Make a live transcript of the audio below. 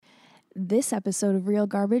This episode of Real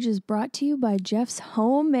Garbage is brought to you by Jeff's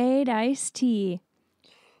homemade iced tea.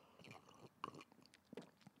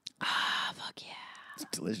 Ah, fuck yeah. It's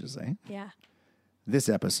delicious, eh? Yeah. This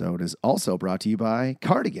episode is also brought to you by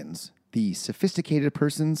Cardigans, the sophisticated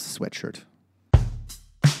person's sweatshirt.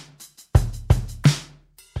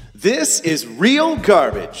 This is Real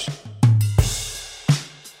Garbage.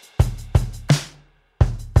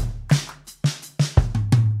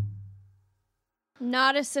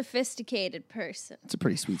 Not a sophisticated person. It's a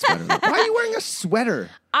pretty sweet sweater. Why are you wearing a sweater?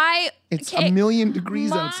 It's Okay, a million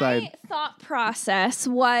degrees my outside. thought process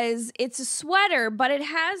was it's a sweater, but it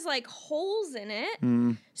has like holes in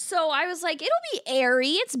it. So I was like, it'll be airy.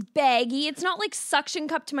 It's baggy. It's not like suction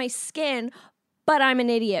cup to my skin. But I'm an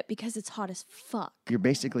idiot because it's hot as fuck. You're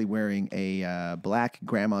basically wearing a black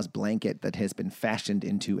grandma's blanket that has been fashioned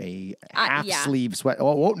into a half-sleeve sweat.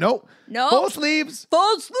 Oh, no. No. Full sleeves.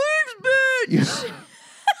 Full sleeves, bitch.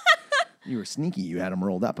 You were sneaky. You had them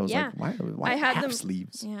rolled up. I was Yeah. like, why I had half them-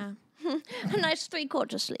 sleeves? Yeah. A nice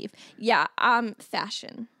 3/4 sleeve. Yeah,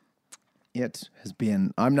 fashion. It has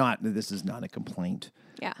been, this is not a complaint.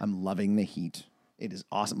 Yeah. I'm loving the heat. It is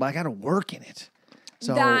awesome, but I got to work in it.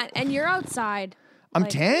 So And you're outside. I'm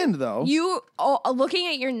like, tanned though. Looking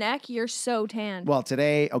at your neck, you're so tanned. Well,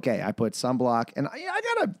 today, okay, I put sunblock, and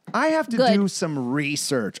I have to Good. do some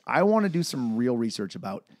research. I want to do some real research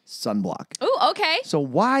about sunblock. Oh, okay. So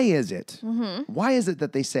why is it? Mm-hmm. Why is it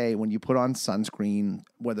that they say when you put on sunscreen,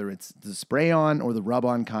 whether it's the spray on or the rub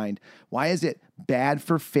on kind, why is it bad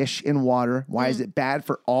for fish in water? Why is it bad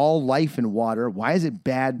for all life in water? Why is it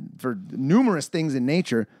bad for numerous things in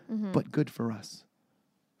nature, but good for us?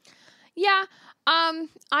 Yeah.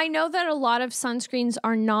 I know that a lot of sunscreens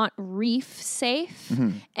are not reef safe,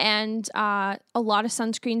 and a lot of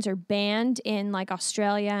sunscreens are banned in like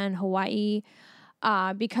Australia and Hawaii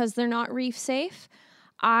because they're not reef safe.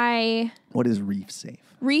 What is reef safe?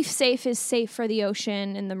 Reef safe is safe for the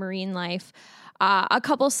ocean and the marine life. A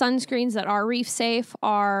couple sunscreens that are reef safe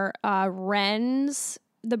are Ren's,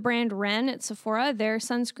 the brand Ren at Sephora. Their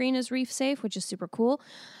sunscreen is reef safe, which is super cool.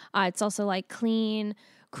 It's also like clean,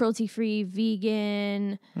 cruelty-free,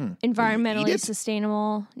 vegan, environmentally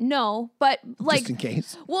sustainable. No, but like Just in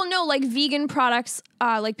case. well, no, like vegan products,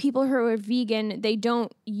 like people who are vegan, they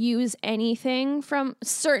don't use anything from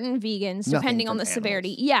certain vegans, Nothing depending on from the animals.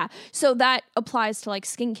 severity. Yeah. So that applies to like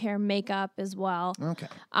skincare, makeup as well. Okay.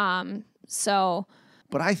 So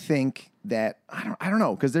But I think that, I don't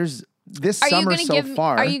know, because there's this are you summer gonna so give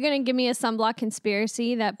far. are you gonna give me a sunblock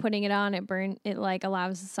conspiracy that putting it on it like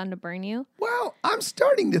allows the sun to burn you? Well, I'm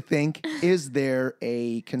starting to think, is there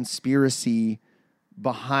a conspiracy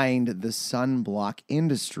behind the sunblock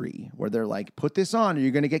industry where they're like, put this on or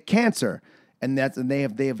you're going to get cancer? And they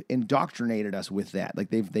have indoctrinated us with that. Like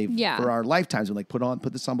they've for our lifetimes, we're like, put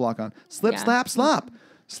the sunblock on, slip, slap, slop.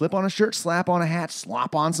 Slip on a shirt, slap on a hat,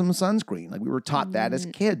 slop on some sunscreen. Like we were taught that as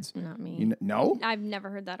kids. Not me. No? I've never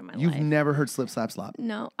heard that in my You've life. never heard slip, slap, slop?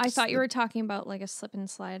 No, I thought you were talking about like a slip and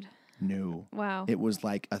slide. No. Wow. It was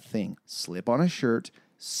like a thing. Slip on a shirt,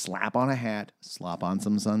 slap on a hat, slop on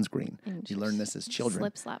some sunscreen. You learn this as children.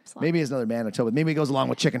 Slip, slap, slop. Maybe it's another Manitoba. Maybe it goes along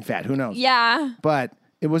with chicken fat. Who knows? Yeah. But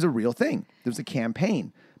it was a real thing. There was a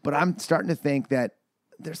campaign. But I'm starting to think that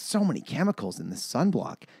there's so many chemicals in this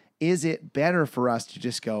sunblock. Is it better for us to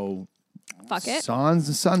just go Fuck it. sans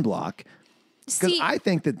sunblock? Because See, I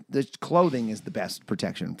think that the clothing is the best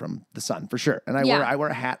protection from the sun for sure. And I wear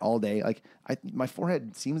a hat all day. Like my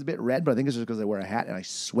forehead seems a bit red, but I think it's just because I wear a hat and I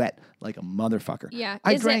sweat like a motherfucker. yeah.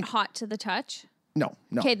 Is it hot to the touch? No.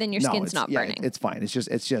 Okay, then your skin's it's- not burning. It's fine. It's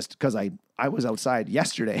just because I was outside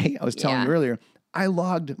yesterday. I was telling you earlier. I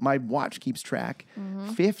logged, my watch keeps track,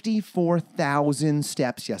 54,000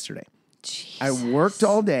 steps yesterday. Jesus. I worked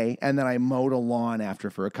all day and then I mowed a lawn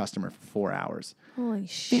for a customer for 4 hours. Holy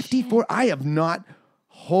shit. 54. I have not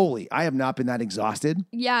been that exhausted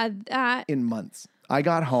Yeah, that. in months. I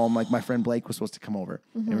got home, like my friend Blake was supposed to come over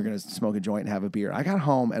and we were going to smoke a joint and have a beer. I got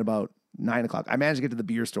home at about 9 o'clock. I managed to get to the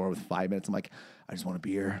beer store with 5 minutes. I'm like, I just want a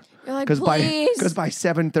beer. You're like, Because please. by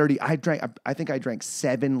 7:30, I think I drank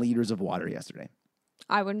 7 liters of water yesterday.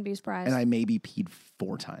 I wouldn't be surprised. And I maybe peed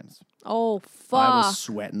 4 times. oh, I fuck. was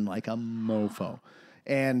sweating like a mofo.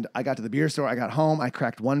 And I got to the beer store. I got home. I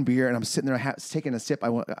cracked one beer and I'm sitting there taking a sip. I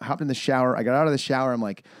hopped in the shower. I got out of the shower. I'm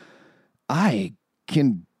like, I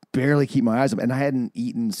can barely keep my eyes open. And I hadn't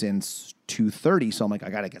eaten since 2:30. So I'm like, I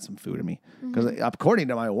got to get some food in me. Because according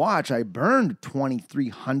to my watch, I burned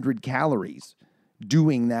 2,300 calories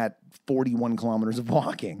doing that 41 kilometers of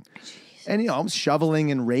walking. And, I'm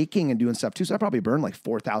shoveling and raking and doing stuff too. So I probably burned like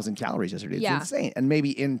 4,000 calories yesterday. It's insane. And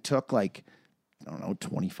maybe took like I don't know,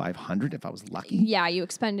 2,500 if I was lucky. Yeah, you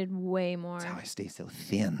expended way more. That's how I stay so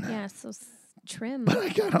thin. Yeah, so trim. But I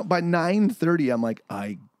got up by 9:30. I'm like,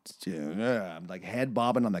 I'm like head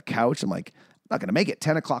bobbing on the couch. I'm like, not going to make it.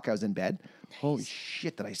 10 o'clock, I was in bed. Holy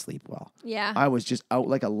shit, did I sleep well? Yeah. I was just out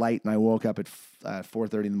like a light, and I woke up at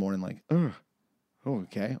 4:30 in the morning like, oh,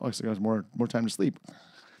 okay. Oh, so I got more time to sleep.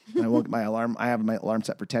 And I woke my alarm. I have my alarm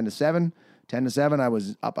set for 10 to 7. 10 to 7, I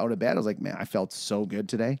was up out of bed. I was like, man, I felt so good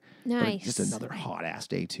today. Nice. But just another hot ass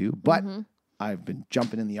day too. But I've been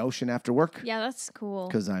jumping in the ocean after work Yeah, that's cool.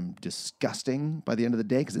 because I'm disgusting by the end of the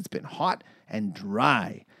day because it's been hot and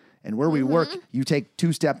dry. And where we work, you take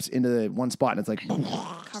 2 steps into the one spot and it's like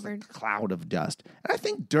Covered. cloud of dust. And I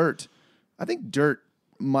think dirt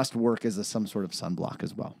must work as some sort of sunblock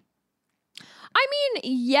as well. I mean,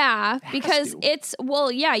 yeah, because to. it's,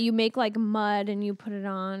 you make like mud and you put it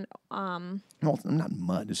on. No, it's not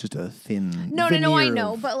mud. It's just a thin No, I veneer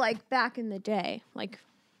know, of- but like back in the day,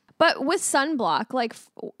 but with sunblock, like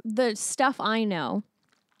the stuff I know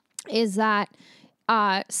is that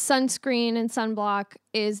sunscreen and sunblock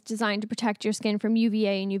is designed to protect your skin from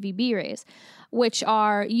UVA and UVB rays, which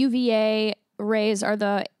are UVA rays are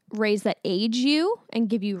the rays that age you and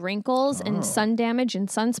give you wrinkles and sun damage and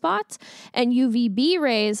sunspots, and UVB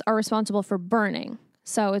rays are responsible for burning.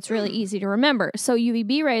 So it's really easy to remember. So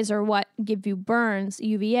UVB rays are what give you burns.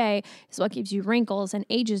 UVA is what gives you wrinkles and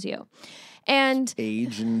ages you. And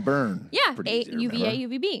age and burn. yeah, Pretty easy to UVA,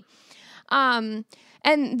 remember. UVB.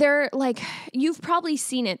 And they're like, you've probably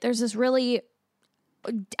seen it. There's this really,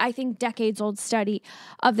 I think, decades old study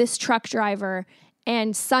of this truck driver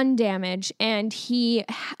and sun damage. And he,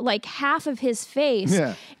 like, half of his face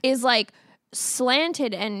is like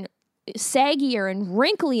slanted and saggier and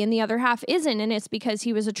wrinkly, and the other half isn't. And it's because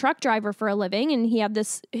he was a truck driver for a living, and he had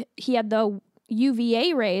the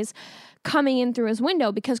UVA rays coming in through his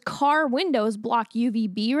window because car windows block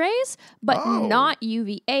UVB rays, but not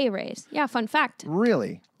UVA rays. Yeah, fun fact.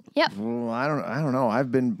 Really? Yep. Well, I don't know.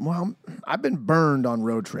 I've been burned on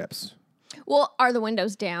road trips. Well, are the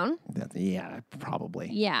windows down? Yeah, probably.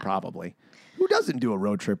 Yeah. Probably. Who doesn't do a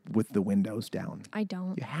road trip with the windows down? I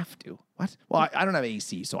don't. You have to. What? Well, I don't have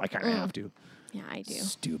AC, so I kind of have to. Yeah, I do.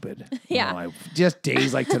 Stupid. Yeah. No, just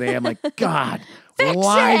days like today, I'm like, God,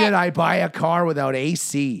 why did I buy a car without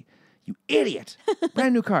AC? You idiot.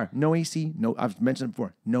 Brand new car. No AC. No, I've mentioned it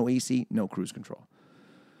before. No AC, no cruise control.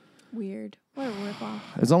 Weird. What a ripoff.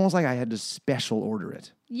 It's almost like I had to special order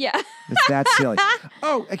it. Yeah. It's that silly.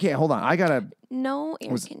 Oh, okay, hold on. I got to... No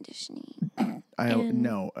air conditioning. No, I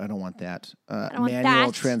don't want that. don't want Manual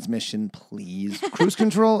that. transmission, please. Cruise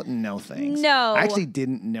control? No, thanks. No. I actually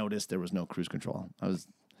didn't notice there was no cruise control.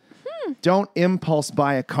 Don't impulse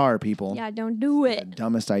buy a car, people. Yeah, don't do it.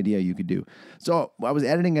 Dumbest idea you could do. So I was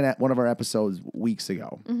editing one of our episodes weeks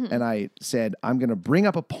ago, and I said, I'm going to bring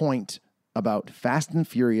up a point about Fast and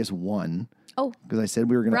Furious 1. Oh. Because I said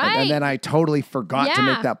we were going Right. to, and then I totally forgot to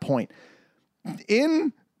Yeah. make that point.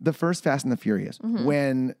 In the first Fast and the Furious,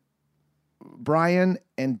 when Brian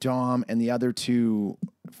and Dom and the other two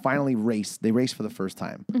finally race for the first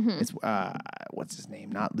time. It's, what's his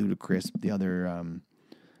name? Not Ludacris, the other,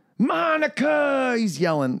 Monica! He's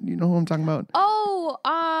yelling. You know who I'm talking about? Oh,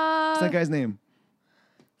 What's that guy's name?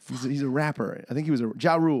 He's a rapper. I think he was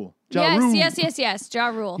Ja Rule. Ja Rule. yes. Ja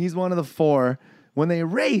Rule. He's one of the 4. When they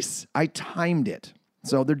race, I timed it.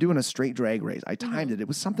 So they're doing a straight drag race. I timed it. It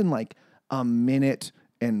was something like a minute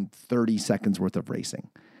and 30 seconds worth of racing.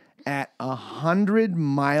 At 100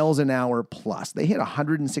 miles an hour plus. They hit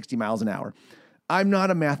 160 miles an hour. I'm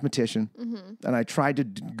not a mathematician, and I tried to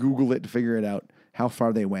Google it to figure it out how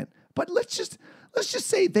far they went. But let's just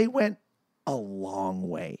say they went a long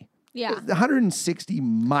way. Yeah. 160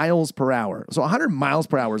 miles per hour. So 100 miles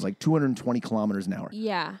per hour is like 220 kilometers an hour.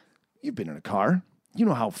 Yeah. You've been in a car. You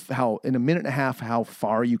know how in a minute and a half, how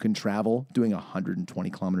far you can travel doing 120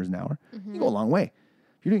 kilometers an hour. You go a long way.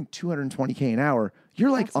 If you're doing 220K an hour,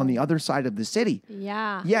 you're like on the other side of the city.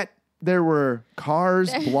 Yeah. Yet there were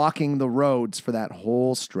cars blocking the roads for that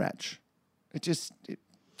whole stretch. That's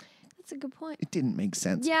a good point. It didn't make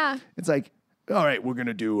sense. Yeah. It's like, all right, we're going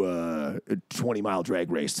to do a 20-mile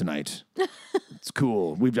drag race tonight. It's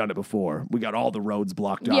cool. We've done it before. We got all the roads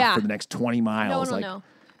blocked off for the next 20 miles. No.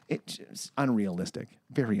 It's just unrealistic.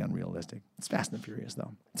 Very unrealistic. It's Fast and the Furious,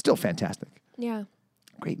 though. It's still fantastic. Yeah.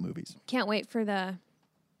 Great movies. Can't wait for the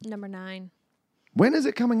number 9. When is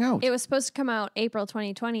it coming out? It was supposed to come out April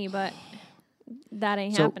 2020, but that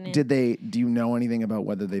ain't so happening. do you know anything about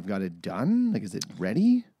whether they've got it done? Like, is it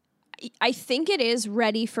ready? I think it is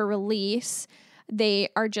ready for release. They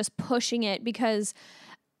are just pushing it because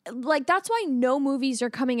like that's why no movies are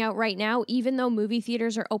coming out right now, even though movie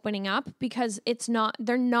theaters are opening up, because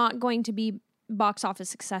they're not going to be box office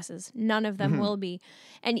successes. None of them will be,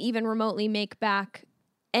 and even remotely make back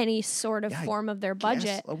any sort of form of their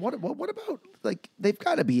budget. What about, like, they've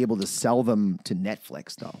got to be able to sell them to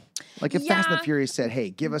Netflix though. Like if Fast and the Furious said, "Hey,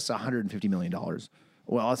 give us $150 million."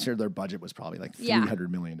 Well, I'm sure their budget was probably like $300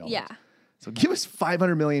 million. Yeah. So give us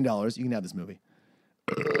 $500 million. You can have this movie.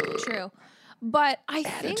 True. But I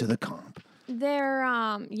Add think it to the comp. they're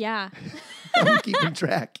I'm keeping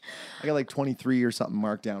track. I got like 23 or something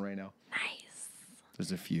marked down right now. nice.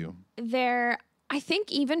 There's a few. I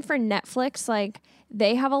think even for Netflix, like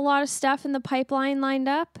they have a lot of stuff in the pipeline lined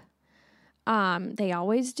up. They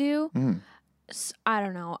always do. I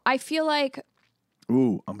don't know. I feel like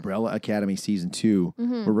Ooh, Umbrella Academy season 2.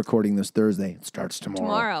 We're recording this Thursday. It starts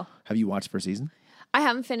tomorrow. Have you watched first season? I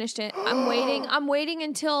haven't finished it. I'm waiting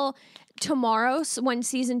until tomorrow when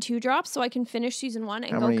season 2 drops so I can finish season 1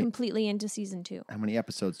 and go completely into season 2. How many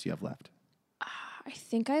episodes do you have left? I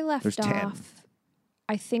think I left There's off. 10.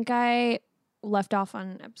 I think I left off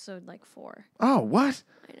on episode like 4. Oh, what?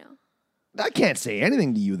 I know. I can't say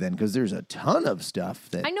anything to you then because there's a ton of stuff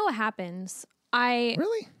that. I know what happens.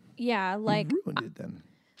 Really? Yeah, like You've ruined it then.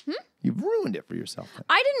 You've ruined it for yourself then.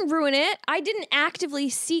 I didn't ruin it. I didn't actively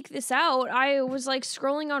seek this out. I was like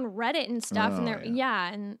scrolling on Reddit and stuff, and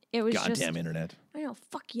and it was Goddamn internet. I know,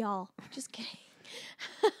 fuck y'all. Just kidding.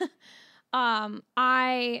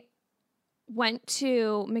 I went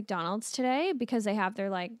to McDonald's today because they have their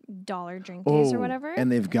like dollar drink days or whatever.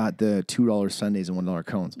 And they've got the $2 sundaes and $1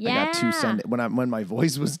 cones. I got 2 sundaes. When my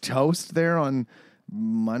voice was toast there on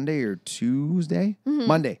Monday or Tuesday?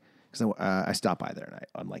 Monday. Because I stopped by there and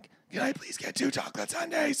I'm like, can I please get 2 chocolate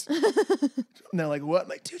sundaes? And they're like, what? I'm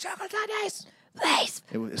like, 2 chocolate sundaes. Please.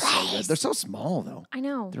 It was so good. They're so small though. I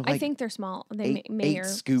know. They're I like think they're small. They may 8 or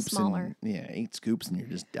scoops smaller. And 8 scoops and you're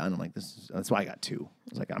just done. I'm like, that's why I got 2.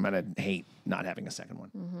 It's like I'm gonna hate not having a second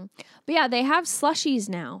one. But yeah, they have slushies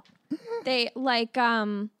now. They like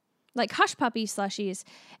Hush Puppy slushies,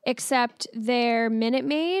 except they're Minute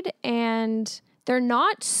Maid and they're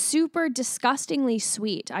not super disgustingly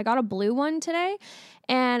sweet. I got a blue one today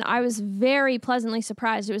and I was very pleasantly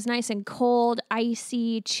surprised. It was nice and cold,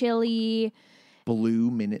 icy, chilly. Blue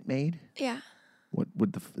Minute Maid? Yeah. What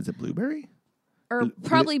would is it blueberry? Or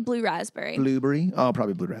probably blue raspberry. Blueberry? Oh,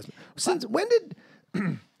 probably blue raspberry. Since when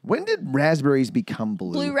did raspberries become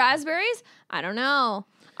blue? Blue raspberries? I don't know.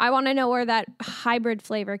 I want to know where that hybrid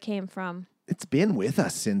flavor came from. It's been with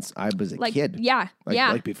us since I was a kid. Yeah,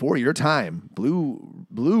 Like before your time. Blue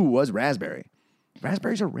was raspberry.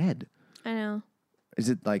 Raspberries are red. I know. Is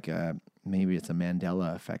it like maybe it's a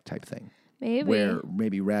Mandela effect type thing? Maybe. Where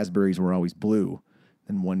maybe raspberries were always blue,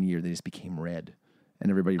 and one year they just became red. And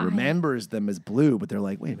everybody remembers them as blue, but they're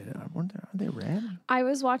like, wait a minute, aren't they red? I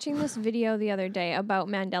was watching this video the other day about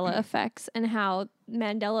Mandela effects and how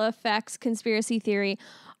Mandela effects conspiracy theory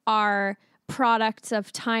are products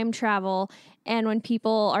of time travel. And when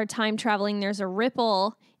people are time traveling, there's a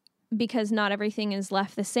ripple because not everything is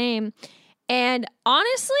left the same. And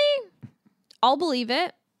honestly, I'll believe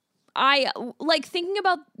it. I like thinking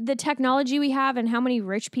about the technology we have and how many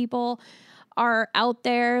rich people are out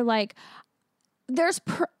there. Like,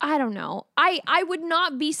 I don't know. I would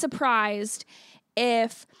not be surprised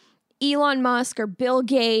if Elon Musk or Bill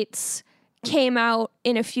Gates came out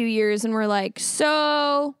in a few years and were like,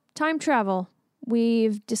 so time travel,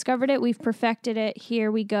 we've discovered it. We've perfected it.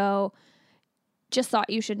 Here we go. Just thought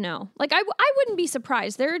you should know. Like, I wouldn't be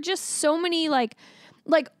surprised. There are just so many like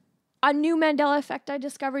a new Mandela effect I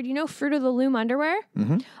discovered. You know, Fruit of the Loom underwear?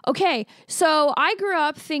 Mm-hmm. Okay, so I grew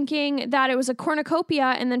up thinking that it was a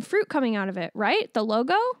cornucopia and then fruit coming out of it, right? The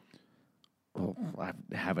logo? Oh, I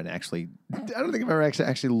haven't actually. I don't think I've ever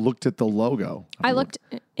actually looked at the logo. I looked.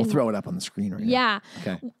 We'll throw it up on the screen right now. Yeah.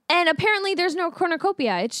 Okay. And apparently there's no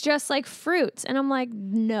cornucopia. It's just like fruits. And I'm like,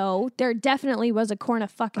 no, there definitely was a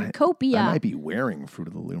cornufucking-copia. I might be wearing Fruit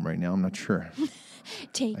of the Loom right now. I'm not sure.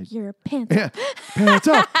 Take your pants off. Pants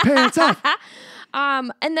off. Pants off.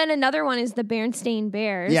 And then another one is the Berenstain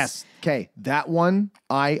Bears. Yes. Okay. That one,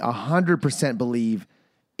 I 100% believe.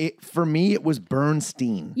 For me, it was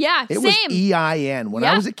Bernstein. Yeah, it same. was EIN. When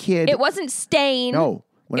I was a kid. It wasn't Stain. No.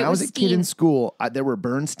 When I was a kid in Steen. school, there were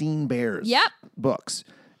Bernstein Bears books.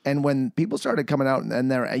 And when people started coming out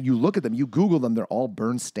and you look at them, you Google them, they're all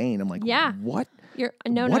Bernstein. I'm like, what?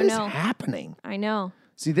 What is happening? I know.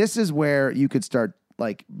 See, this is where you could start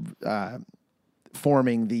like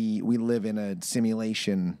forming we live in a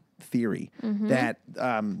simulation theory that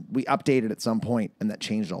we updated at some point and that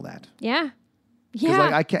changed all that. Yeah. Because Yeah.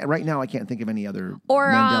 like I can't right now. I can't think of any other Or,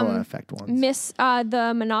 Mandela effect ones.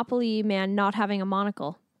 The Monopoly man not having a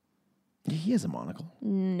monocle. He has a monocle.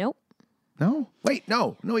 Nope. No, wait,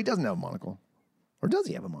 no, he doesn't have a monocle, or does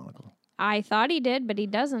he have a monocle? I thought he did, but he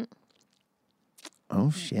doesn't.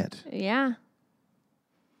 Oh shit! Yeah.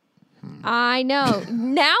 I know.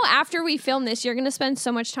 Now, after we film this, you're going to spend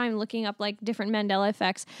so much time looking up like different Mandela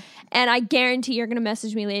effects. And I guarantee you're going to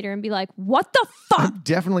message me later and be like, what the fuck? I'm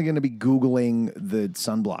definitely going to be Googling the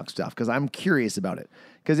sunblock stuff because I'm curious about it.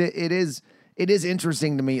 Because it is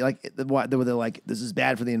interesting to me. Like what they're like, this is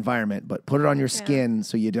bad for the environment, but put it on your skin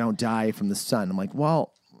so you don't die from the sun. I'm like,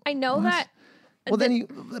 well, I know that. well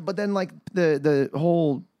then like the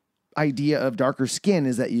whole idea of darker skin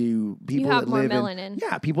is that people have that more live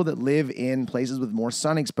melanin. people that live in places with more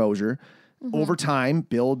sun exposure over time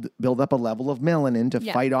build up a level of melanin to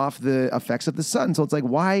fight off the effects of the sun. So it's like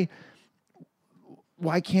why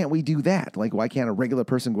can't we do that? Like why can't a regular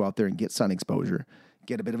person go out there and get sun exposure,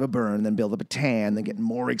 get a bit of a burn, then build up a tan, then get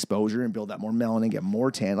more exposure and build up more melanin, get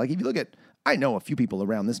more tan? Like if you look at, I know a few people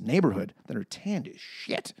around this neighborhood that are tanned as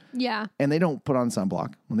shit. Yeah. And they don't put on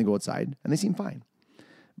sunblock when they go outside and they seem fine.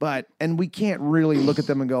 And we can't really look at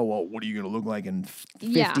them and go, well, what are you going to look like in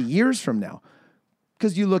 50 years from now?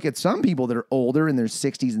 Because you look at some people that are older in their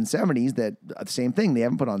 60s and 70s that the same thing. They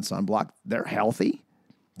haven't put on sunblock. They're healthy.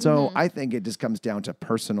 So I think it just comes down to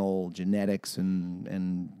personal genetics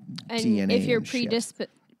and DNA. If you're and shit.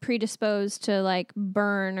 predisposed to like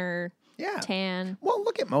burn or tan. Well,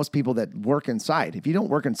 look at most people that work inside. If you don't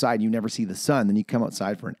work inside and you never see the sun, then you come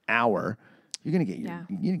outside for an hour, you're gonna get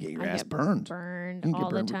your ass burned. Burned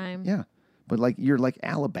all the time. Yeah, but like you're like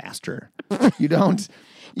alabaster. you don't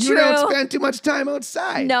spend too much time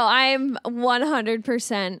outside. No, I'm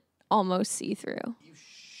 100% almost see-through.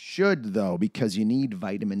 Should though, because you need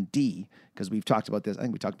vitamin D. Because we've talked about this. I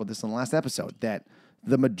think we talked about this in the last episode that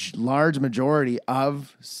the large majority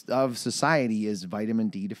of society is vitamin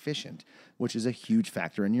D deficient, which is a huge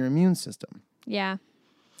factor in your immune system. Yeah,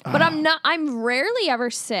 but I'm rarely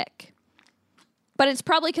ever sick. But it's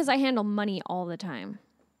probably because I handle money all the time.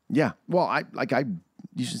 Yeah. Well,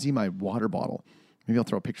 you should see my water bottle. Maybe I'll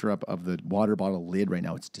throw a picture up of the water bottle lid right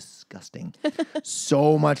now. It's disgusting.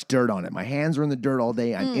 So much dirt on it. My hands are in the dirt all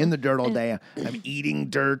day. I'm in the dirt all day. I'm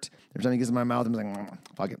eating dirt. Every time it gets in my mouth, I'm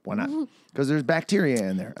like, fuck it, why not? Because there's bacteria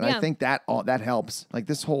in there. And I think that helps. Like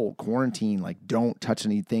this whole quarantine, like don't touch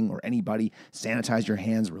anything or anybody. Sanitize your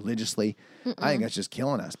hands religiously. I think that's just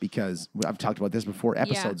killing us because I've talked about this before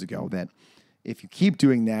episodes ago that if you keep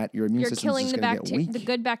doing that, your immune system is just going to get weak. The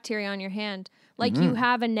good bacteria on your hand. Like you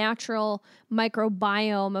have a natural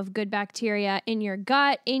microbiome of good bacteria in your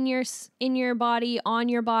gut, in your body, on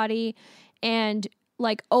your body, and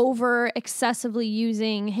like over excessively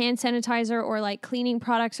using hand sanitizer or like cleaning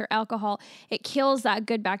products or alcohol, it kills that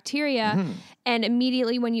good bacteria. And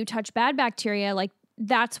immediately when you touch bad bacteria, like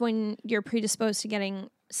that's when you're predisposed to getting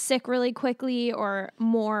sick really quickly or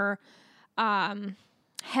more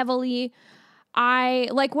heavily. I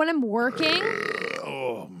like when I'm working.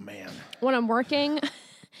 Oh man. When I'm working,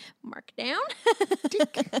 mark down.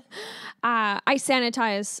 I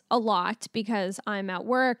sanitize a lot because I'm at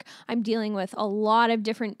work. I'm dealing with a lot of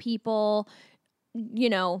different people,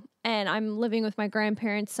 and I'm living with my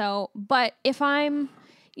grandparents. So, but if I'm,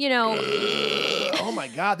 Oh my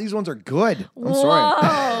God, these ones are good. I'm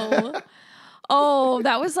sorry. Oh,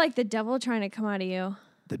 that was like the devil trying to come out of you.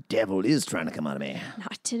 The devil is trying to come out of me.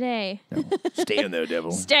 Not today. No, stay in there,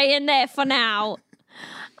 devil. Stay in there for now.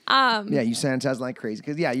 Yeah, you sanitize like crazy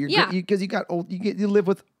because you live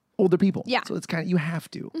with older people. Yeah, so it's kind of you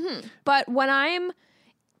have to. But when I'm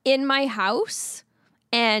in my house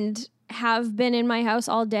and have been in my house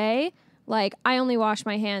all day, like I only wash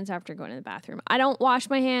my hands after going to the bathroom. I don't wash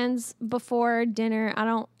my hands before dinner. I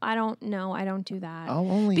don't do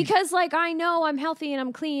that. Because like I know I'm healthy and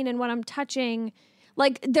I'm clean and what I'm touching.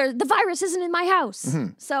 Like the virus isn't in my house,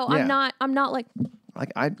 so I'm not like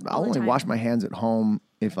I'll only wash my hands at home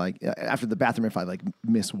if like after the bathroom if I like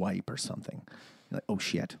miswipe or something. Like oh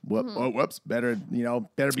shit, whoops, better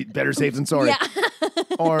safe than sorry. Yeah.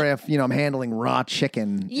 Or if I'm handling raw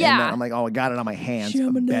chicken, and then I'm like I got it on my hands.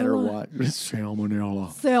 Better what?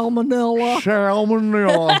 Salmonella.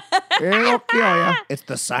 It'll kill ya. It's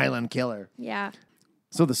the silent killer. Yeah.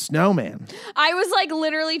 So the snowman. I was like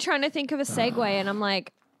literally trying to think of a segue, and I'm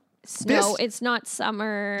like, it's not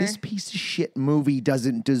summer. This piece of shit movie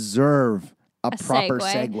doesn't deserve a proper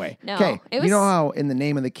segue. No, okay, you know how in The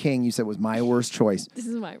Name of the King you said was my worst choice? This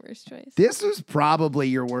is my worst choice. This was probably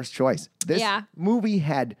your worst choice. This movie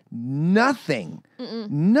had nothing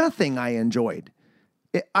I enjoyed.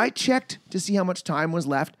 I checked to see how much time was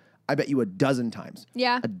left. I bet you a dozen times.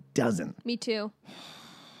 Yeah. A dozen. Me too.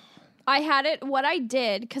 I had it, what I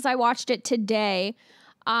did, because I watched it today,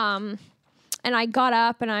 and I got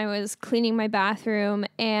up and I was cleaning my bathroom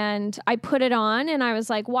and I put it on and I was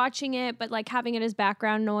like watching it, but like having it as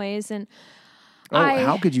background noise. And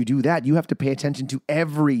how could you do that? You have to pay attention to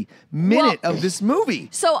every minute of this movie.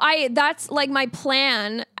 So that's like my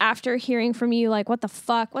plan after hearing from you, like, what the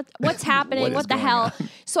fuck? What's happening? what the hell?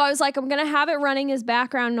 So I was like, I'm going to have it running as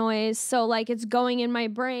background noise. So like it's going in my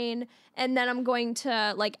brain. And then I'm going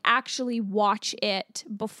to like actually watch it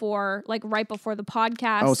before, like right before the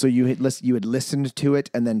podcast. Oh, so you had listened to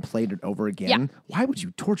it and then played it over again? Yeah. Why would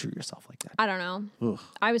you torture yourself like that? I don't know. Ugh.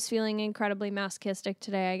 I was feeling incredibly masochistic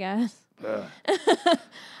today, I guess. But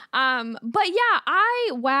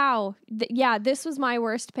yeah, this was my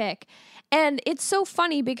worst pick. And it's so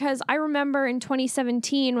funny because I remember in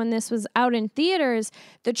 2017 when this was out in theaters,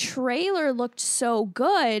 the trailer looked so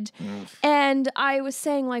good. And I was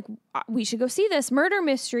saying like, we should go see this murder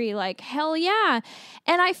mystery. Like, hell yeah.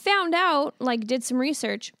 And I found out, like did some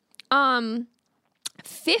research. 15%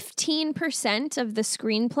 of the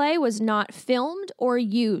screenplay was not filmed or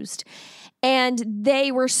used. And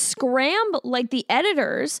they were the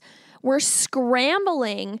editors were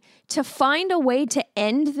scrambling to find a way to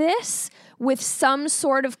end this with some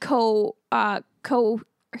sort of cohesion,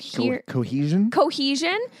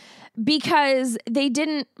 because they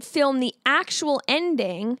didn't film the actual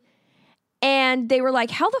ending. And they were like,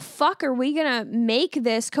 how the fuck are we going to make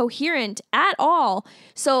this coherent at all?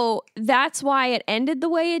 So that's why it ended the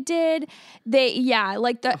way it did.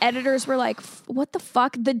 The editors were like, what the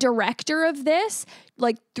fuck? The director of this,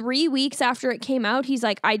 like 3 weeks after it came out, he's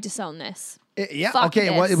like, I disown this. Fuck okay.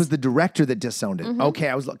 this. Well, it was the director that disowned it. Mm-hmm.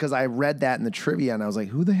 Okay, because I read that in the trivia and I was like,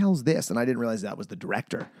 who the hell's this? And I didn't realize that was the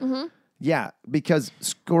director. Mm-hmm. Yeah, because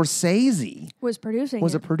Scorsese was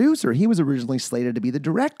a producer. He was originally slated to be the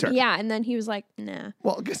director. Yeah, and then he was like, nah.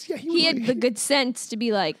 Well, I guess, he had the good sense to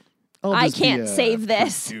be like, I can't save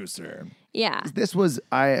this. Producer. Yeah. This was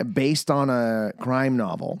based on a crime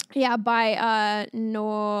novel. Yeah, by a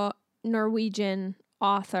Norwegian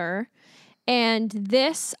author. And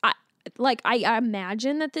this, I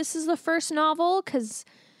imagine that this is the first novel because...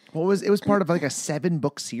 Well, it was part of like a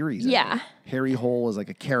 7-book series. Yeah. Harry Hole is like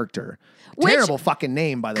a character. Terrible fucking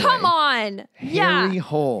name, by the way. Come on. Harry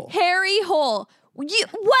Hole. Harry Hole.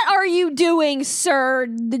 What are you doing, sir?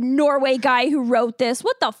 The Norway guy who wrote this.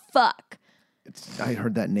 What the fuck? I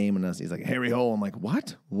heard that name and he's like, Harry Hole. I'm like,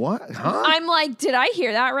 what? What? Huh? I'm like, did I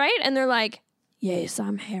hear that right? And they're like, yes,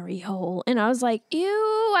 I'm Harry Hole. And I was like,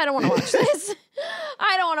 ew, I don't want to watch this.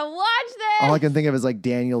 I don't want to watch this. All I can think of is like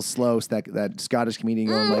Daniel Sloas, that Scottish comedian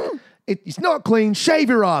going like, it's not clean, shave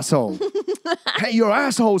your asshole. Hey, your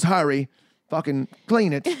asshole's Harry. Fucking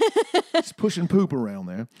clean it. Just pushing poop around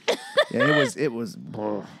there. Yeah, it was.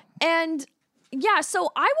 And yeah, so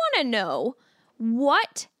I want to know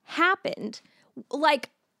what happened. Like,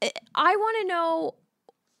 I want to know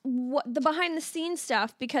what the behind the scenes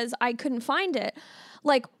stuff because I couldn't find it.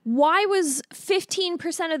 Like, why was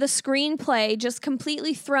 15% of the screenplay just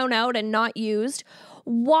completely thrown out and not used?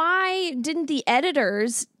 Why didn't the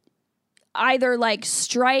editors either like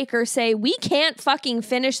strike or say, we can't fucking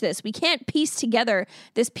finish this. We can't piece together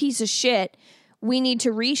this piece of shit. We need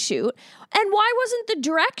to reshoot. And why wasn't the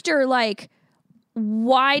director like,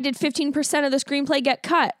 why did 15% of the screenplay get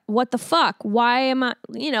cut? What the fuck? Why am I,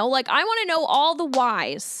 like, I want to know all the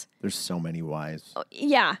whys. There's so many whys.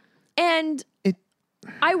 Yeah. And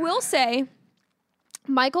I will say,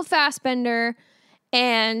 Michael Fassbender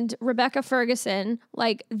and Rebecca Ferguson,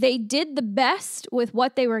 like, they did the best with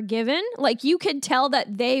what they were given. Like, you could tell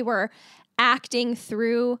that they were acting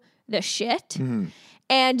through the shit. Mm-hmm.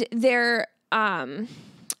 And their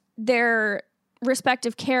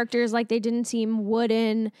respective characters, like, they didn't seem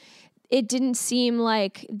wooden. It didn't seem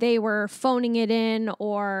like they were phoning it in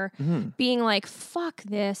or being like, fuck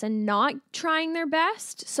this, and not trying their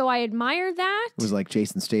best. So I admire that. It was like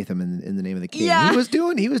Jason Statham in The Name of the King. Yeah. He was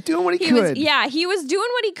doing what he could. He was doing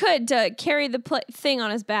what he could to carry the thing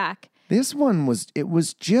on his back. This one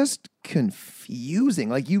was just confusing.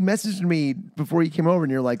 Like, you messaged me before you came over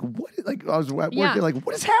and you're like, what? Like, I was at work. You're like,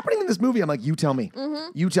 what is happening in this movie? I'm like, you tell me. Mm-hmm.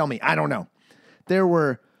 You tell me. I don't know. There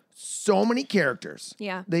were so many characters.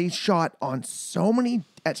 Yeah. They shot on so many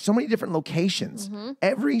different locations. Mm-hmm.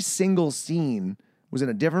 Every single scene was in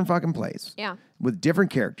a different fucking place. Yeah. With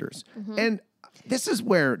different characters. Mm-hmm. And this is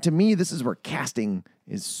where casting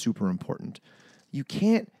is super important. You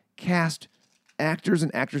can't cast actors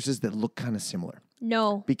and actresses that look kind of similar.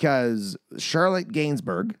 No. Because Charlotte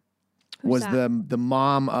Gainsbourg was that? the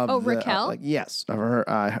mom of Raquel? yes, of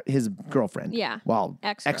her his girlfriend. Yeah. Well,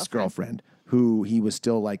 ex-girlfriend who he was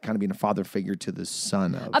still like kind of being a father figure to the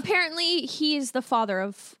son of. Apparently, he's the father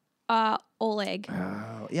of Oleg.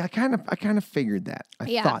 Yeah, I kind of figured that.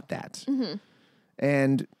 I thought that.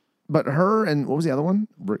 Mm-hmm. But her and what was the other one?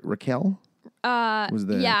 Raquel? Was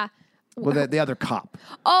the Yeah. Well, the other cop.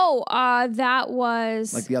 Oh, that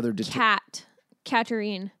was Like the other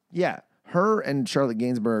Katerine. Yeah, her and Charlotte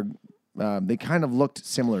Gainsbourg, they kind of looked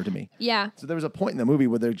similar to me. Yeah. So there was a point in the movie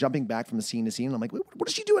where they're jumping back from scene to scene. And I'm like, what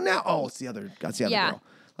is she doing now? Oh, that's the other girl.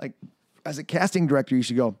 Like, as a casting director, you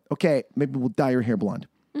should go, okay, maybe we'll dye your hair blonde.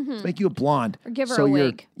 Let's make you a blonde. Or give her a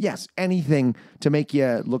wig. Yes, anything to make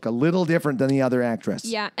you look a little different than the other actress.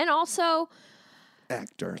 Yeah, and also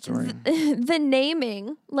Actor, sorry. the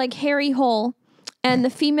naming, like Harry Hole, and the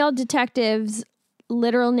female detective's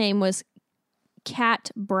literal name was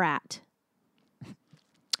Cat Brat.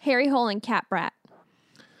 Harry Hole and Cat Brat.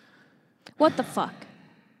 What the fuck?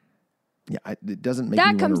 Yeah, it doesn't make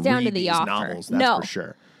That me comes want to down read to the these offer. novels, that's No. for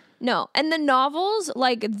sure. No, and the novels,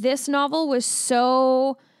 like this novel was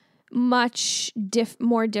so much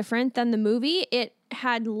more different than the movie. It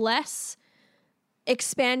had less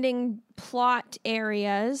expanding plot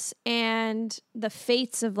areas, and the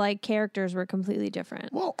fates of like characters were completely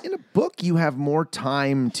different. Well, in a book, you have more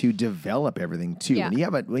time to develop everything too. Yeah.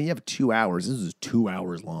 When you have 2 hours, this is 2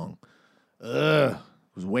 hours long. Ugh,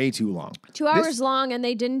 it was way too long. 2 hours long, and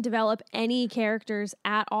they didn't develop any characters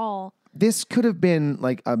at all. This could have been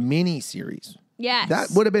like a mini series. Yes.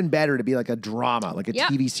 That would have been better to be like a drama, like a Yep.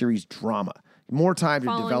 TV series drama. More time to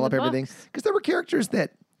Following develop the everything. books. Because there were characters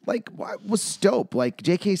that, like, was Stope, like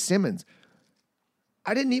J.K. Simmons.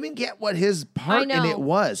 I didn't even get what his part in know. it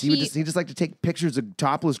was. He would He- just like to take pictures of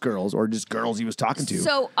topless girls or just girls he was talking to.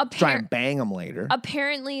 So try and bang them later.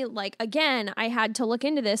 apparently, like, again, I had to look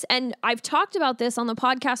into this, and I've talked about this on the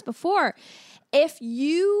podcast before. If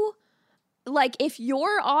your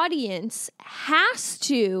audience has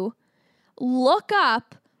to look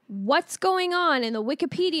up what's going on in the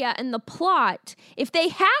Wikipedia and the plot, if they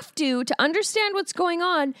have to understand what's going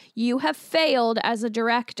on, you have failed as a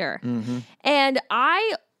director. And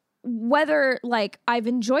whether like I've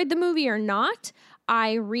enjoyed the movie or not,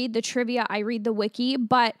 I read the trivia, I read the wiki,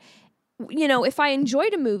 but you know, if I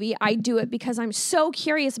enjoyed a movie, I do it because I'm so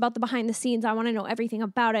curious about the behind the scenes. I want to know everything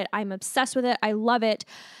about it. I'm obsessed with it. I love it.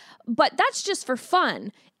 But that's just for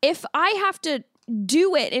fun. If I have to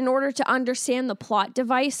do it in order to understand the plot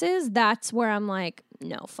devices, that's where I'm like,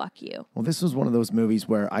 no, fuck you. Well, this was one of those movies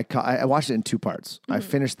where I watched it in 2 parts. I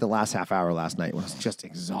finished the last half hour last night when I was just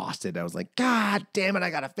exhausted. I was like, God damn it,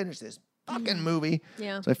 I got to finish this fucking movie.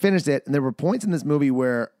 Yeah. So I finished it, and there were points in this movie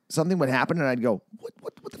where something would happen, and I'd go, what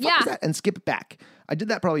the fuck Yeah. is that? And skip it back. I did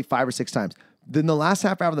that probably 5 or 6 times. Then the last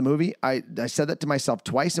half hour of the movie, I said that to myself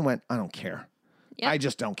twice and went, I don't care. Yep. I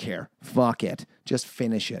just don't care. Fuck it. Just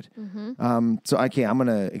finish it. I'm going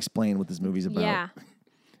to explain what this movie's about. Yeah.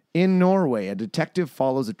 In Norway, a detective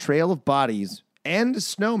follows a trail of bodies and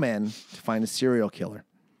snowmen to find a serial killer.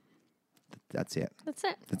 That's it. That's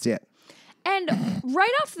it. That's it. And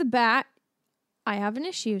right off the bat, I have an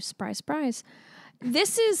issue. Surprise, surprise.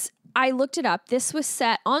 I looked it up. This was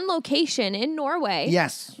set on location in Norway.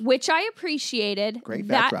 Yes. Which I appreciated. Great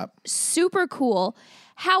That backdrop. super cool.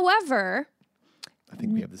 However, I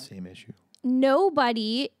think we have the same issue.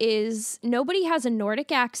 nobody has a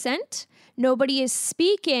Nordic accent. Nobody is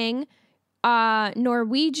speaking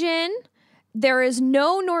Norwegian. There is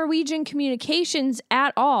no Norwegian communications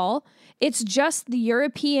at all. It's just the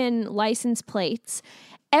European license plates.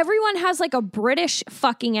 Everyone has like a British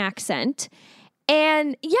fucking accent.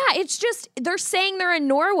 And yeah, it's just, they're saying they're in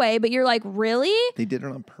Norway, but you're like, really? They did it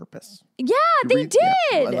on purpose. Yeah, they did.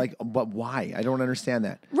 Yeah, but why? I don't understand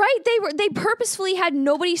that. Right, they purposefully had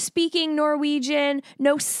nobody speaking Norwegian,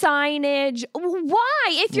 no signage. Why?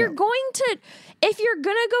 If you're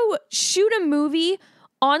gonna go shoot a movie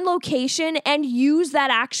on location and use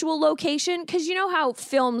that actual location, because you know how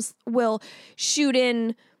films will shoot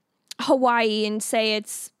in Hawaii and say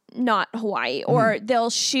it's not Hawaii, or they'll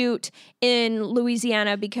shoot in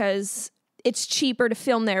Louisiana because it's cheaper to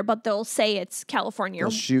film there, but they'll say it's California.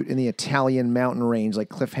 They'll shoot in the Italian mountain range like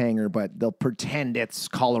Cliffhanger, but they'll pretend it's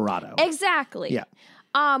Colorado. Exactly. Yeah.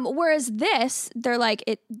 Whereas this, they're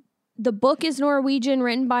like the book is Norwegian,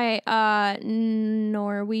 written by a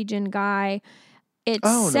Norwegian guy. It's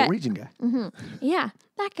set, Norwegian guy. yeah,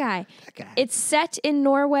 that guy. That guy. It's set in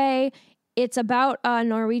Norway. it's about a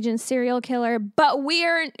Norwegian serial killer, but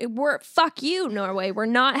we're fuck you, Norway. We're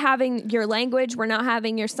not having your language. We're not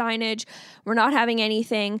having your signage. We're not having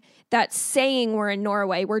anything that's saying we're in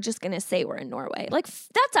Norway. We're just going to say we're in Norway. Like,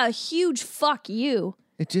 that's a huge fuck you.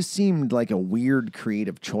 It just seemed like a weird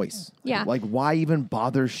creative choice. Yeah. Like, why even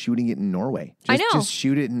bother shooting it in Norway? I know. Just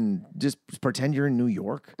shoot it and just pretend you're in New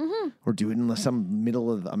York or do it in some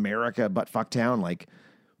middle of America but fuck town. Like,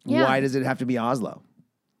 why does it have to be Oslo?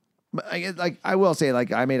 But I will say,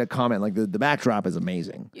 like, I made a comment, like, the backdrop is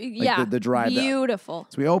amazing. Like, the drive. Beautiful.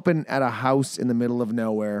 So we open at a house in the middle of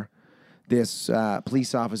nowhere. This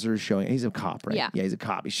police officer is showing, he's a cop, right? Yeah. Yeah, he's a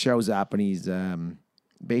cop. He shows up and he's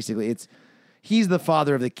basically, he's the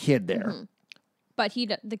father of the kid there. But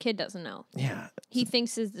the kid doesn't know. Yeah. He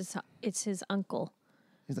thinks it's his uncle.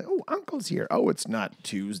 He's like, oh, uncle's here. Oh, it's not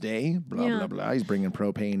Tuesday. Blah, blah, blah. He's bringing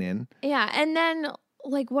propane in. Yeah, and then,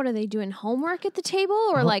 like, what are they doing? Homework at the table?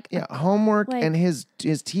 Or, homework. like- And his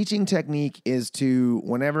teaching technique is to,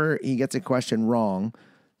 whenever he gets a question wrong,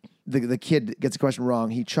 the kid gets a question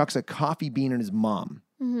wrong, he chucks a coffee bean at his mom.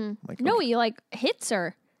 Like, No, okay. he, like, hits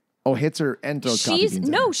her. Oh, hits her and throws coffee beans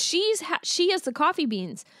at her. She has the coffee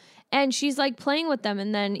beans. And she's, like, playing with them.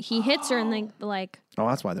 And then he hits her and then, like... Oh,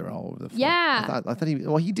 that's why they're all over the floor. Yeah. I thought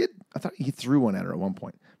he did. I thought he threw one at her at one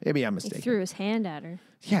point. Maybe I'm mistaken. He threw his hand at her.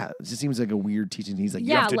 Yeah, it just seems like a weird teaching. He's like, you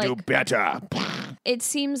Yeah, have to do like- better. It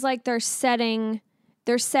seems like they're setting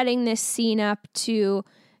this scene up to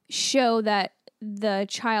show that the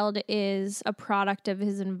child is a product of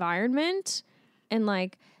his environment, and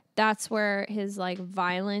like that's where his like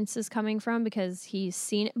violence is coming from because he's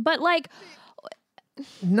seen it. But like,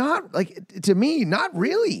 Not like, to me, not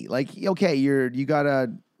really. Like, okay, you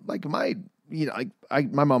gotta, like,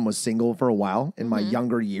 my mom was single for a while in my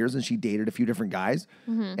younger years, and she dated a few different guys,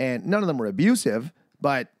 and none of them were abusive,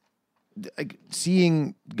 but like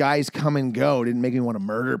seeing guys come and go didn't make me want to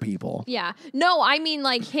murder people. yeah, no, I mean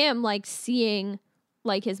like him like seeing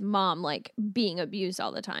like his mom like being abused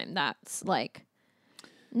all the time. That's like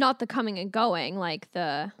not the coming and going, like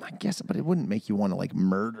the, I guess, but it wouldn't make you want to like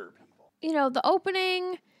murder people. you know, the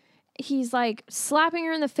opening, he's like slapping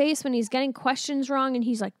her in the face when he's getting questions wrong, and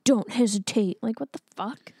he's like, don't hesitate. Like, what the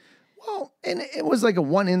fuck? Well, and it was like a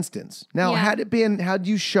one instance. Now, Yeah. had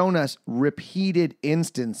you shown us repeated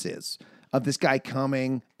instances of this guy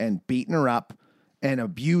coming and beating her up and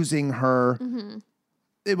abusing her,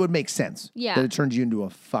 it would make sense. Yeah. That it turns you into a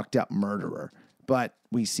fucked up murderer. But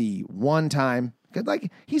we see one time, 'cause,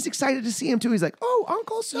 like, he's excited to see him too. He's like, oh,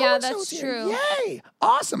 Uncle so Yeah, and so's that's here. true. Yay.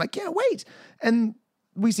 Awesome. I can't wait. And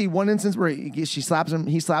we see one instance where she slaps him.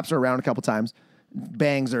 He slaps her around a couple times,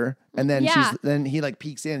 bangs her, and then Yeah. he like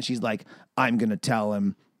peeks in. She's like, I'm gonna tell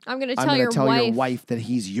him. I'm gonna I'm tell, gonna your, wife. that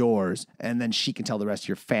he's yours, and then she can tell the rest of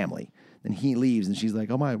your family. Then he leaves, and she's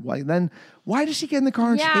like, "Oh my!" Then why does she get in the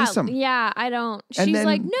car and chase him? Yeah, I don't. And She's then-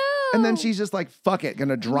 like, no. And then she's just like, "Fuck it,"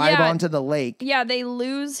 gonna drive Yeah. onto the lake. Yeah, they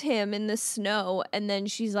lose him in the snow, and then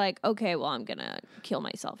she's like, okay, well, I'm gonna kill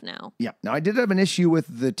myself now. Yeah. Now I did have an issue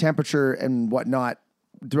with the temperature and whatnot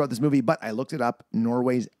throughout this movie, but I looked it up.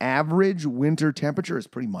 Norway's average winter temperature is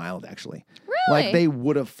pretty mild, actually. Really? Like they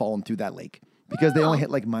would have fallen through that lake because they only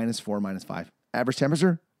hit like -4, -5. Average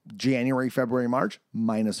temperature, January, February, March,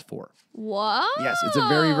 -4. What? Yes, it's a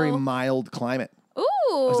very, very mild climate. Ooh.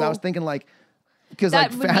 Because I was thinking like, because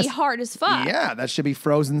that like would fast, be hard as fuck. yeah, that should be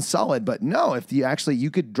frozen solid. But no, if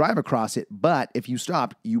you could drive across it, but if you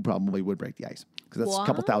stopped, you probably would break the ice because that's a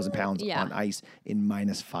couple thousand pounds Yeah. on ice in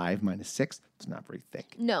 -5, -6. It's not very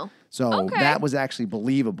thick. No. So Okay. that was actually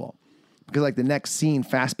believable. Because like the next scene,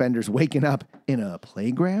 Fassbender's waking up in a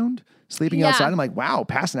playground, sleeping Yeah. outside. I'm like, wow,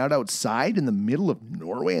 passing out outside in the middle of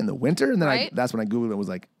Norway in the winter. And then Right. that's when I Googled it and was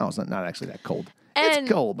like, oh, it's not actually that cold. And-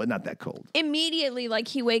 it's cold, but not that cold. Immediately, like,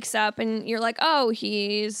 he wakes up, and you're like, oh,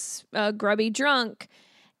 he's a grubby drunk.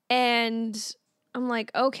 And I'm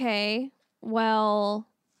like, okay, well,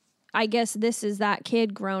 I guess this is that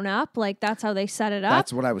kid grown up. Like, that's how they set it up.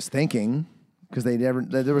 That's what I was thinking. Because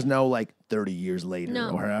there was no like 30 years later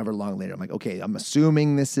No. or however long later. I'm like, okay, I'm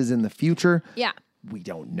assuming this is in the future. Yeah. We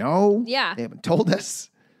don't know. Yeah. They haven't told us.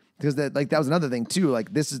 Because that was another thing too.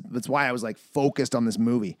 Like that's why I was like focused on this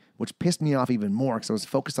movie, which pissed me off even more because I was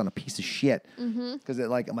focused on a piece of shit. Because I'm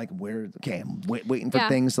like, I'm waiting for Yeah.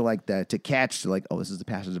 things to like to catch. To like, oh, this is the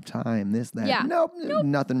passage of time. This, that. Yeah. Nope.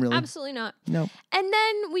 Nothing really. Absolutely not. Nope. And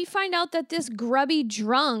then we find out that this grubby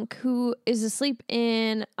drunk who is asleep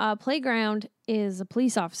in a playground is a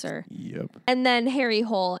police officer. Yep. And then Harry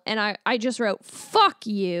Hole. And I just wrote, fuck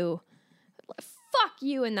you. Fuck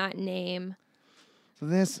you in that name.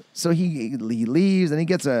 So he leaves and he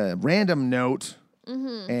gets a random note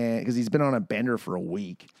and because he's been on a bender for a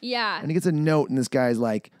week. Yeah. And he gets a note, and this guy's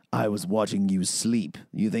like, I was watching you sleep.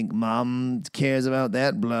 You think mom cares about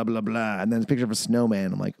that? Blah, blah, blah. And then it's a picture of a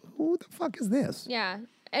snowman. I'm like, who the fuck is this? Yeah.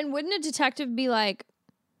 And wouldn't a detective be like,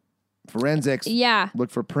 Forensics. yeah. Look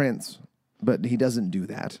for prints. But he doesn't do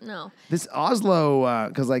that. No. This Oslo,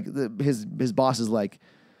 because like his boss is like,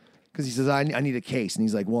 because he says, I need a case. And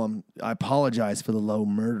he's like, well, I apologize for the low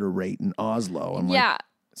murder rate in Oslo. I'm Yeah. like,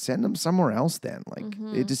 send them somewhere else then. Like,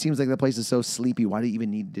 it just seems like the place is so sleepy. Why do you even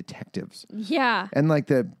need detectives? Yeah. And like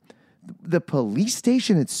the police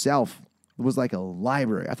station itself was like a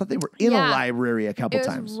library. I thought they were in a Yeah. library a couple It was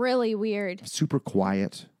times. really weird. Super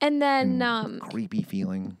quiet, And then creepy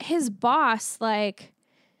feeling. his boss, like,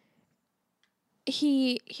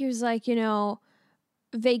 he was like,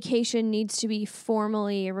 vacation needs to be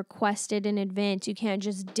formally requested in advance. You can't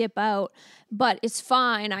just dip out. But it's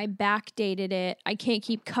fine. I backdated it. I can't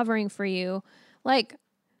keep covering for you. Like,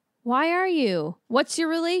 why are you? What's your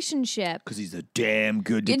relationship? Because he's a damn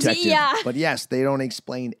good It's- detective. yeah. But yes, they don't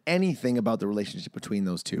explain anything about the relationship between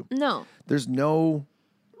those two. No. There's no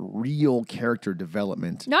real character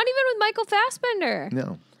development. Not even with Michael Fassbender.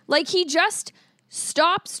 No. Like, he just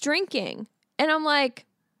stops drinking. And I'm like,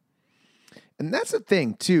 And that's a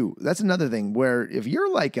thing, too. That's another thing where if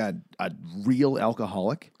you're like a real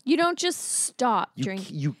alcoholic, you don't just stop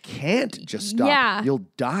drinking. you can't just stop. Yeah. You'll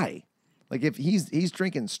die. Like if he's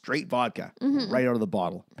drinking straight vodka Mm-hmm. right out of the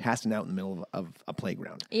bottle, passing out in the middle of a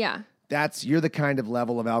playground. Yeah. You're the kind of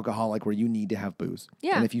level of alcoholic where you need to have booze.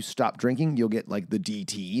 Yeah. And if you stop drinking, you'll get like the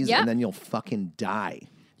DTs Yep. and then you'll fucking die.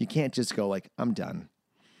 You can't just go like, I'm done.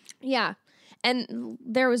 Yeah. And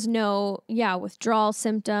there was no, withdrawal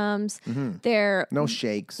symptoms. There, No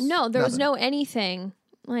shakes. no, there was nothing. no anything.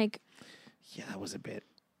 Like, Yeah, that was a bit.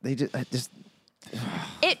 They just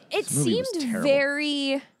it movie was seemed terrible.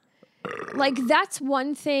 very, like, that's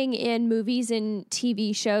one thing in movies and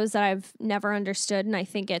TV shows that I've never understood. And I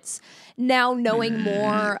think it's now knowing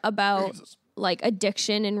more about like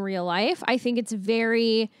addiction in real life. I think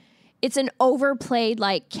it's an overplayed,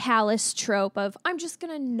 like, callous trope of, I'm just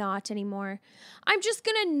going to not anymore. I'm just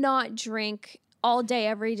going to not drink all day,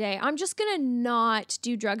 every day. I'm just going to not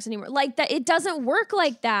do drugs anymore. Like, that, it doesn't work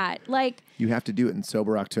like that. Like, you have to do it in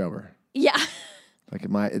sober October. yeah.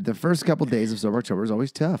 Like the first couple days of sober October is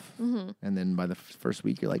always tough, Mm-hmm. and then by the first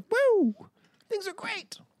week you're like, woo, things are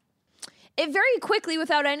great. It very quickly,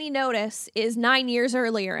 without any notice, is 9 years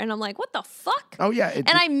earlier. And I'm like, what the fuck? Oh yeah, And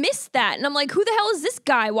I missed that. And I'm like, who the hell is this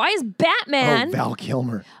guy? Why is Batman? Val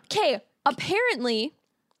Kilmer. Okay, apparently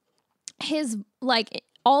his, like,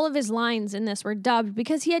 all of his lines in this were dubbed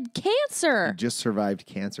because he had cancer. Just survived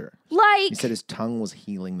cancer. Like, He said his tongue was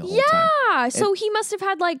healing the whole time. yeah. So he must have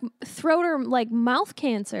had, like, throat or, like, mouth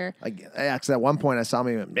cancer. Like, actually, at one point I saw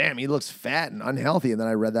him. And, damn, he looks fat and unhealthy. And then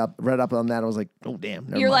I read up on that. I was like, oh damn.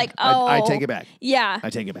 Never You're mind. like, oh. I take it back. Yeah.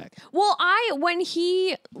 I take it back. Well,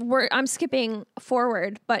 I'm skipping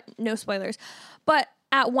forward, but no spoilers. But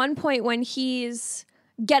at one point when he's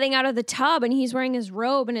getting out of the tub and he's wearing his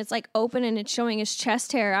robe and it's like open and it's showing his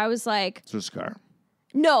chest hair, I was like, It's a scar.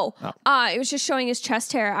 no, it was just showing his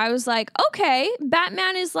chest hair. I was like, okay,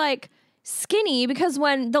 Batman is like skinny, because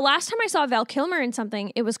when the last time I saw Val Kilmer in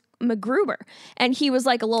something, it was MacGruber, and he was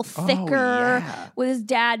like a little thicker yeah. with his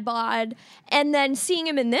dad bod. And then seeing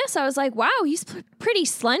him in this, I was like, wow, he's pretty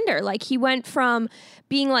slender. Like, he went from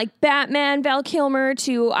being like Batman Val Kilmer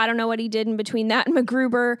to I don't know what he did in between that and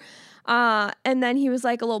MacGruber. And then he was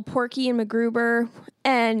like a little Porky in MacGruber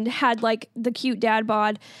and had like the cute dad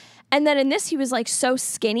bod. And then in this, he was like so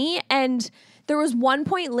skinny. And there was one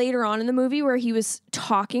point later on in the movie where he was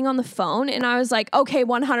talking on the phone, and I was like, okay,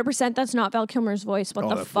 100% that's not Val Kilmer's voice. What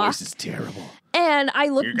the that fuck? voice is terrible. And I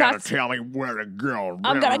looked. You gotta tell me where to go.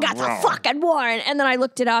 I'm gonna get the fucking Warren. And then I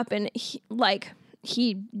looked it up, and it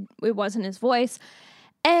wasn't his voice.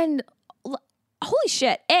 And holy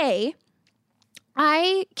shit,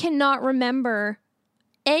 I cannot remember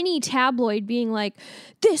any tabloid being like,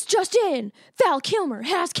 this just in, Val Kilmer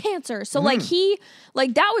has cancer. So like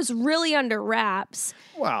that was really under wraps.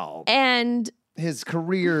 Wow. And His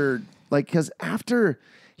career, like, because after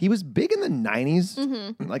he was big in the 90s,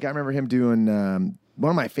 Mm-hmm. like I remember him doing one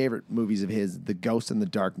of my favorite movies of his, The Ghost in the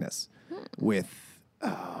Darkness, with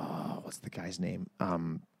what's the guy's name?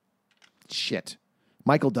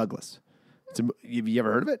 Michael Douglas. Have you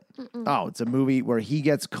ever heard of it? Oh, it's a movie where he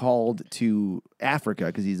gets called to Africa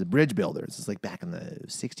because he's a bridge builder. This is like back in the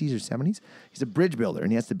 60s or 70s. He's a bridge builder,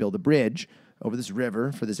 and he has to build a bridge over this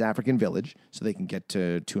river for this African village so they can get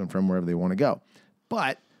to and from wherever they want to go.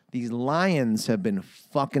 But these lions have been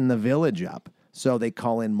fucking the village up So they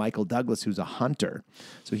call in Michael Douglas, who's a hunter.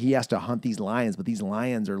 So he has to hunt these lions, but these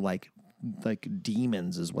lions are like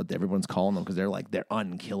demons is what everyone's calling them because they're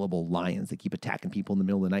unkillable lions. They keep attacking people in the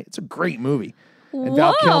middle of the night. It's a great movie. And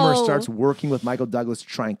Val Kilmer starts working with Michael Douglas to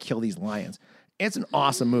try and kill these lions. It's an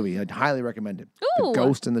awesome movie. I'd highly recommend it. Ooh. The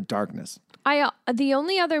Ghost in the Darkness. The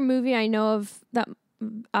only other movie I know of that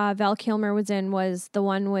Val Kilmer was in was the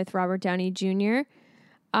one with Robert Downey Jr.,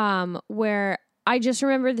 where I just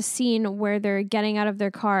remember the scene where they're getting out of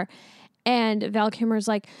their car and Val Kilmer's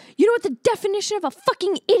like, you know what the definition of a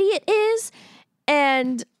fucking idiot is?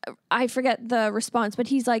 And I forget the response, but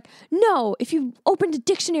he's like, no, if you opened a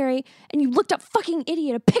dictionary and you looked up fucking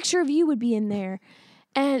idiot, a picture of you would be in there.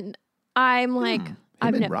 And I'm like, Him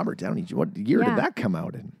and Robert Downey Jr. What year did that come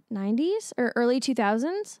out in? 90s or early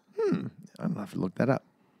 2000s? I'm going to have to look that up.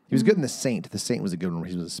 He was good in The Saint. The Saint was a good one where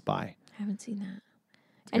he was a spy. I haven't seen that.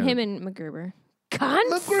 And him and MacGruber. Cunt.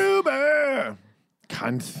 MacGruber!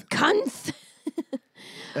 Cunt.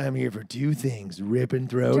 I'm here for two things. Ripping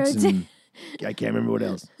throats and I can't remember what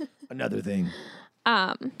else. Another thing.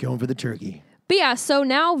 Going for the turkey. But yeah, so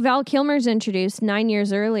now Val Kilmer's introduced 9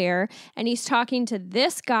 years earlier, and he's talking to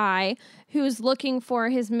this guy who's looking for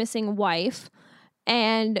his missing wife.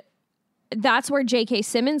 And that's where J.K.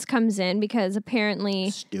 Simmons comes in because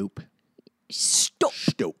apparently...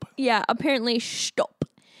 Stop. Yeah, apparently stop.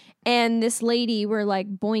 And this lady were like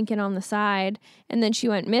boinking on the side, and then she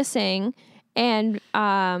went missing. And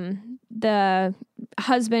the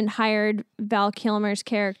husband hired Val Kilmer's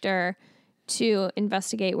character to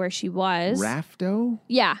investigate where she was. Rafto?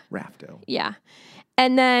 Yeah. Rafto. Yeah.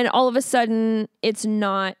 And then all of a sudden, it's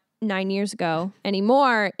not 9 years ago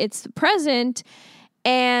anymore. It's the present.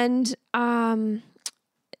 And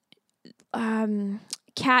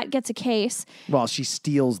Kat gets a case. Well, she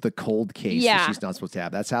steals the cold case that she's not supposed to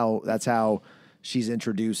have. That's how she's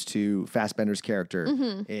introduced to Fassbender's character.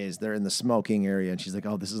 Is they're in the smoking area, and she's like,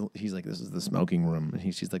 he's like, this is the smoking room,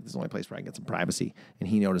 and she's like, this is the only place where I can get some privacy. And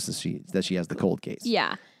he notices that she has the cold case.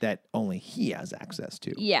 Yeah. That only he has access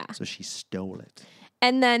to. Yeah. So she stole it.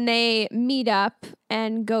 And then they meet up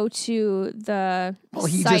and go to the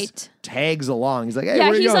He site. just tags along. He's like, hey, Yeah,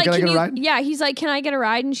 where are you he's going? like, Can I get a ride? Yeah, he's like, can I get a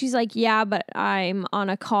ride? And she's like, yeah, but I'm on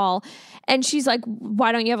a call. And she's like,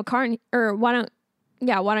 why don't you have a car? Why don't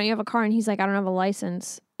you have a car? And he's like, I don't have a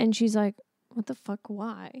license. And she's like, what the fuck?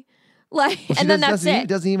 Why? Like, and then that's it.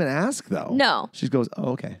 Doesn't even ask though. No. She goes,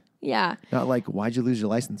 oh, okay. Yeah. Not like, why'd you lose your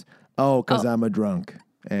license? Oh, because I'm a drunk.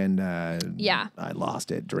 And yeah, I lost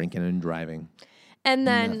it drinking and driving. And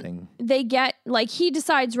then they get, like, he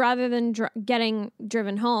decides rather than getting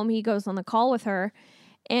driven home, he goes on the call with her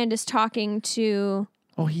and is talking to...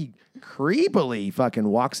 Oh, he creepily fucking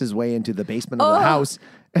walks his way into the basement of the house,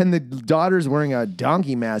 and the daughter's wearing a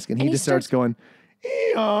donkey mask, and he just starts going,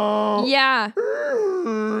 "Ee-oh." Yeah.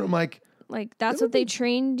 I'm like, that's what they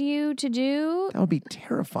trained you to do? that would be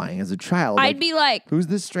terrifying as a child. I'd be like... Who's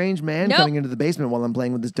this strange man Nope. coming into the basement while I'm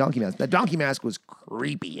playing with this donkey mask? That donkey mask was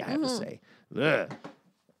creepy, I have to say. Ugh.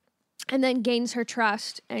 And then gains her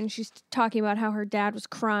trust, and she's talking about how her dad was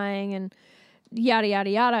crying and yada, yada,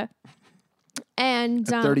 yada. And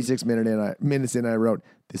 36 minutes in, I wrote,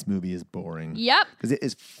 this movie is boring. Yep. Because it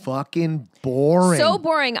is fucking boring. So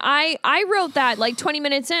boring. I wrote that like 20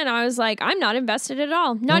 minutes in. I was like, I'm not invested at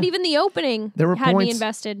all. Not even the opening There were had me points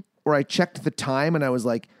invested. Where I checked the time, and I was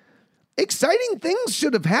like, exciting things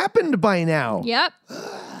should have happened by now. Yep.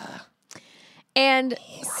 And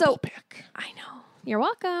so... Pick. I know. You're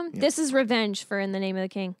welcome. This is revenge for In the Name of the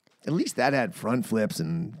King. At least that had front flips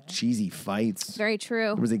and cheesy fights. Very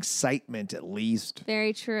true. There was excitement, at least.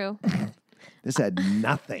 Very true. This had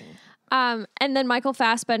nothing. And then Michael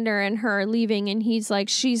Fassbender and her are leaving, and he's like,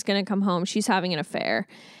 she's going to come home. She's having an affair.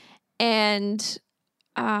 And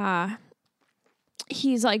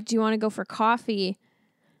he's like, do you want to go for coffee?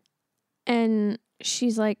 And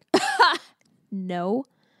she's like, no.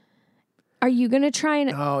 Are you going to try and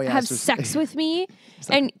have sex with me?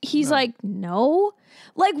 And he's like, no.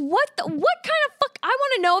 Like, what kind of fuck? I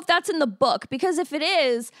want to know if that's in the book, because if it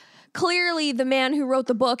is, clearly the man who wrote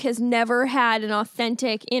the book has never had an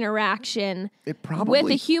authentic interaction with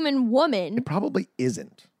a human woman. It probably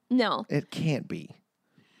isn't. No. It can't be.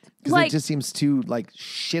 Because it just seems too, like,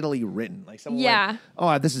 shittily written. Like, someone like,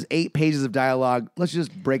 oh, this is 8 pages of dialogue. Let's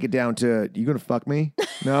just break it down to, you gonna fuck me?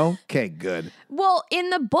 No? Okay, good. Well,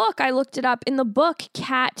 in the book, I looked it up. In the book,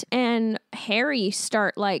 Kat and Harry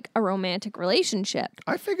start, like, a romantic relationship.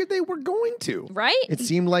 I figured they were going to. Right? It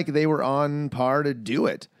seemed like they were on par to do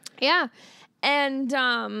it. Yeah. And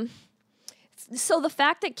so the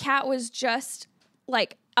fact that Kat was just,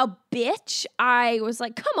 like, a bitch. I was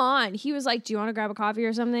like, come on. He was like, do you want to grab a coffee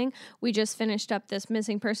or something? We just finished up this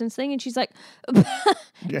missing persons thing. And she's like,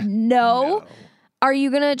 no. Are you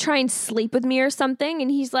going to try and sleep with me or something?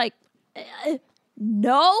 And he's like,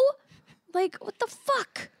 no. Like, what the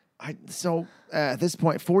fuck? So at this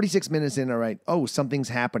point, 46 minutes in, all right, oh, something's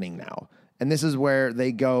happening now. And this is where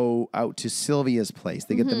they go out to Sylvia's place.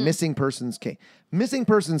 They get the missing persons case. Missing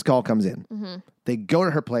persons call comes in. They go to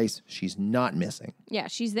her place. She's not missing. Yeah,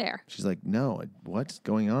 she's there. She's like, no, what's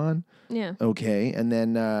going on? Yeah. Okay. And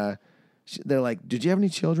then they're like, did you have any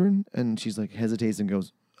children? And she's like, hesitates and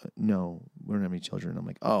goes, no, we don't have any children. I'm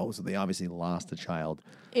like, oh, so they obviously lost a child.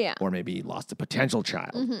 Yeah. Or maybe lost a potential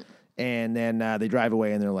child. And then they drive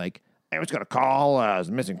away and they're like, I was going to call a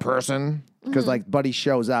missing person. Because like Buddy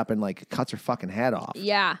shows up and like cuts her fucking head off.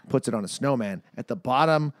 Yeah. Puts it on a snowman at the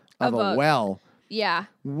bottom of a well. Yeah.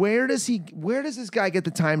 Where does this guy get the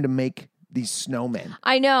time to make these snowmen?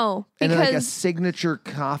 I know. And Because like a signature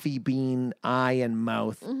coffee bean eye and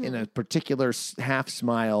mouth in a particular half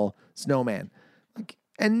smile snowman. Like,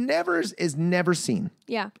 and is never seen.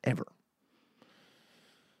 Yeah. Ever.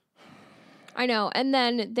 I know. And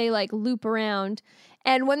then they like loop around.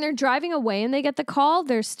 And when they're driving away and they get the call,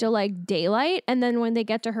 there's still like daylight. And then when they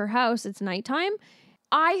get to her house, it's nighttime.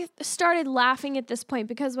 I started laughing at this point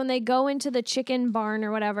because when they go into the chicken barn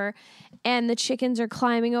or whatever, and the chickens are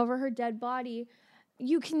climbing over her dead body,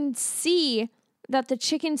 you can see that the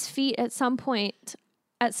chicken's feet at some points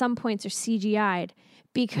are CGI'd.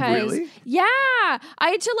 Because Really? Yeah, I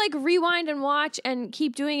had to like rewind and watch and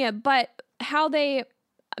keep doing it. But how they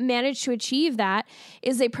managed to achieve that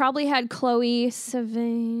is they probably had Chloe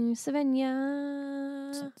Savoy.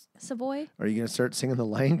 Are you going to start singing the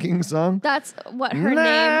Lion King song? That's what her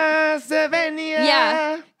name. Savannah.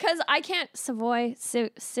 Yeah, because I can't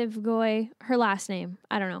Sivgoy, her last name.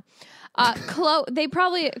 I don't know. They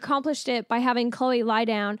probably accomplished it by having Chloe lie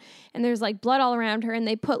down and there's like blood all around her and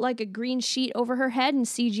they put like a green sheet over her head and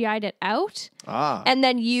CGI'd it out. And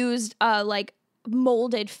then used like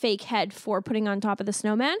molded fake head for putting on top of the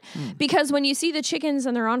snowman. Because when you see the chickens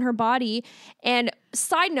and they're on her body, and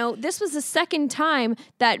side note, this was the second time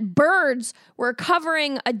that birds were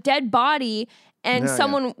covering a dead body and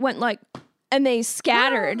someone went like, and they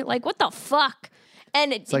scattered. Like, what the fuck?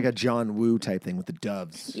 And It's like a John Woo type thing with the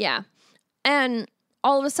doves. Yeah. And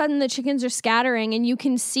all of a sudden the chickens are scattering and you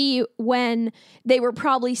can see when they were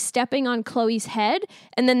probably stepping on Chloe's head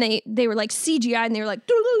and then they were like CGI and they were like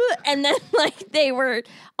and then like they were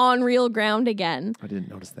on real ground again. I didn't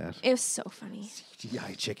notice that. It was so funny.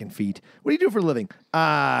 CGI chicken feet. What do you do for a living?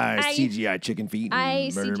 CGI chicken feet.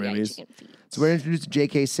 And murder CGI movies. chicken feet. So we're introduced to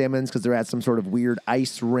J.K. Simmons because they're at some sort of weird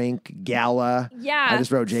ice rink gala. Yeah. I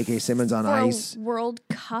just wrote J.K. Simmons on For ice. World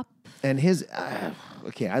Cup. And his,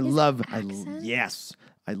 I love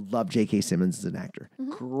J.K. Simmons as an actor.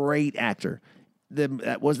 Great actor.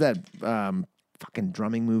 What was that fucking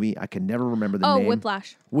drumming movie? I can never remember the name.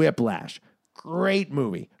 Whiplash. Whiplash. Great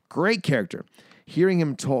movie. Great character. Hearing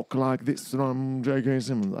him talk like this from J.K.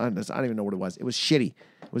 Simmons, I don't even know what it was. It was shitty.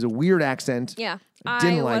 It was a weird accent. Yeah.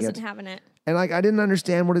 Didn't I like wasn't it. having it. And like I didn't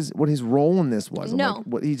understand what his role in this was. I'm No. like,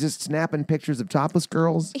 what, he's just snapping pictures of topless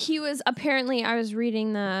girls. He was apparently, I was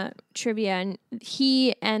reading the trivia, and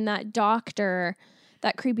he and that doctor,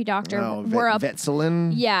 that creepy doctor, were a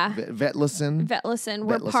Vetselin. Yeah. Vetlison.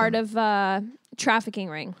 were part of a trafficking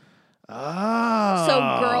ring. Oh.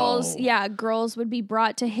 So girls would be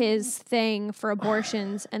brought to his thing for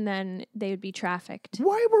abortions, and then they would be trafficked.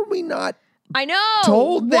 Why were we not? I know.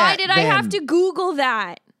 Told Why that did I have then? to Google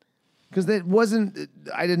that? Because that wasn't.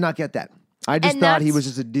 I did not get that. I just And thought he that's- was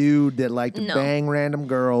just a dude that liked to No. bang random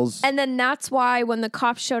girls. And then that's why when the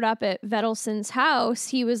cops showed up at Vetelson's house,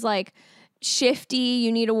 he was like, shifty,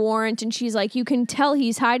 you need a warrant. And she's like, you can tell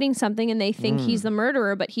he's hiding something and they think he's the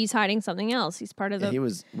murderer, but he's hiding something else. He's part of the He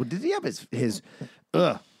was. Well, did he have his?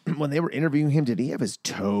 When they were interviewing him, did he have his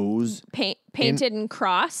toes? painted and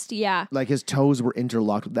crossed. Yeah. Like his toes were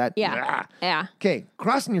interlocked with that? Yeah. Yeah. Okay,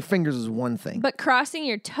 crossing your fingers is one thing. But crossing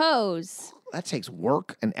your toes. That takes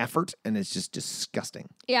work and effort, and it's just disgusting.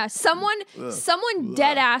 Yeah. Someone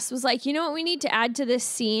dead ass was like, you know what we need to add to this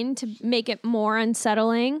scene to make it more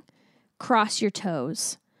unsettling? Cross your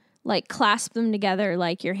toes. Like clasp them together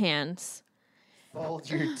like your hands. Fold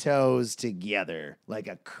your toes together like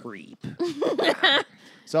a creep.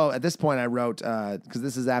 So at this point, I wrote, because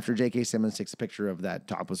this is after J.K. Simmons takes a picture of that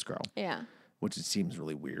topless girl, Yeah. which it seems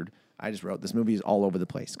really weird. I just wrote, this movie is all over the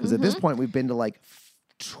place. Because at this point, we've been to like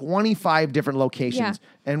 25 different locations,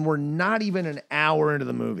 and we're not even an hour into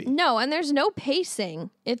the movie. No, and there's no pacing.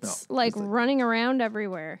 It's like running around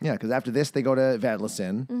everywhere. Yeah, because after this, they go to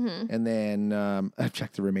Vettelsen, and then I've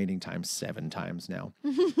checked the remaining time 7 times now.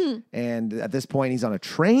 And at this point, he's on a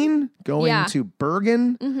train going to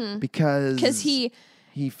Bergen because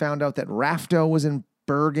he found out that Rafto was in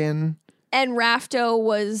Bergen. And Rafto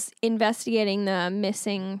was investigating the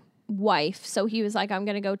missing wife. So he was like, I'm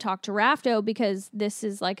going to go talk to Rafto because this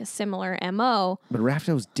is like a similar MO. But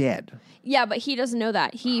Rafto's dead. Yeah, but he doesn't know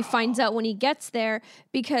that. He finds out when he gets there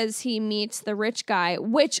because he meets the rich guy,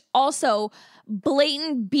 which also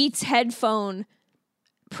blatant Beats headphone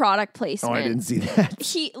product placement. Oh, I didn't see that.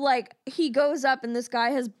 He goes up and this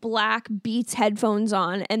guy has black Beats headphones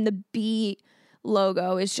on and the B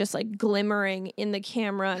logo is just like glimmering in the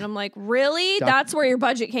camera, and I'm like, really? That's where your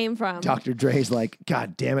budget came from. Dr. Dre's like,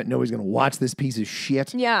 God damn it, nobody's gonna watch this piece of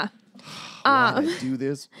shit. Yeah. Why did I do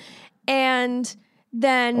this? And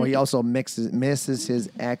then he also misses his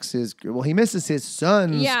ex's. Well, he misses his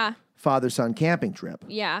son's father-son camping trip.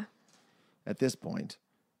 Yeah. At this point.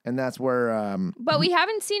 And that's where but we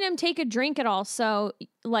haven't seen him take a drink at all, so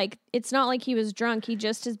like it's not like he was drunk. He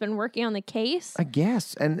just has been working on the case, I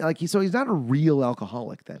guess. And like he's not a real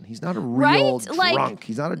alcoholic then. He's not a real drunk.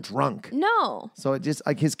 He's not a drunk. No. So it just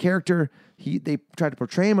like his character, they tried to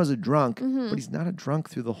portray him as a drunk, but he's not a drunk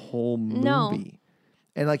through the whole movie. No.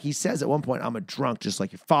 And like he says at one point, I'm a drunk just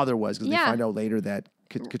like your father was, because they find out later that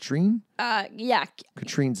Katrine?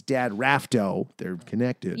 Katrine's dad, Rafto, they're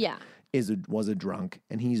connected. Yeah. Was a drunk,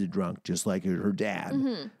 and he's a drunk just like her dad.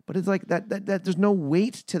 But it's like that there's no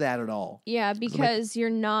weight to that at all. Yeah, because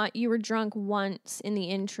you were drunk once in the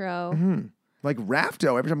intro. Like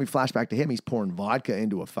Rafto, every time we flash back to him, he's pouring vodka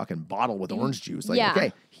into a fucking bottle with orange juice. Like,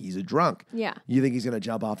 okay, he's a drunk. Yeah. You think he's going to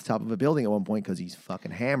jump off the top of a building at one point because he's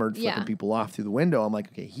fucking hammered, flipping people off through the window. I'm like,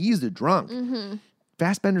 okay, he's a drunk.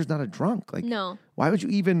 Fassbender's not a drunk. Like, no. Why would you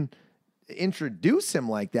even introduce him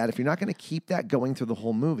like that if you're not going to keep that going through the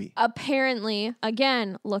whole movie? Apparently,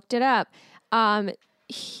 again, looked it up.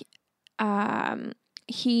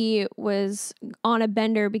 He was on a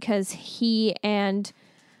bender because he and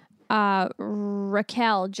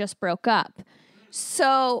Raquel just broke up.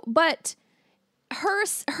 So, but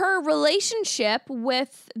her relationship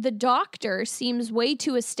with the doctor seems way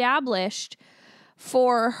too established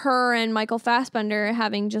for her and Michael Fassbender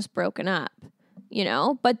having just broken up. You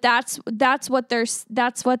know, but that's what they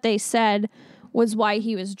said was why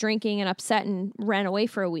he was drinking and upset and ran away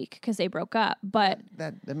for a week because they broke up. But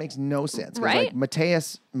that makes no sense, right? Like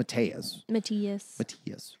Matthias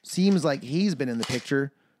seems like he's been in the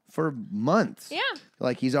picture for months. Yeah,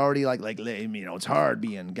 like he's already like it's hard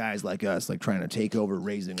being guys like us, like trying to take over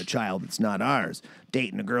raising a child that's not ours,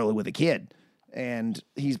 dating a girl with a kid, and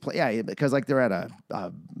he's because like they're at a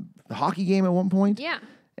hockey game at one point. Yeah.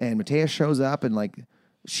 And Matthias shows up and like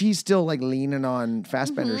she's still like leaning on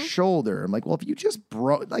Fassbender's shoulder. I'm like, well, if you just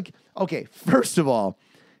broke, okay, first of all,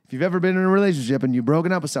 if you've ever been in a relationship and you've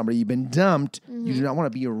broken up with somebody, you've been dumped, you do not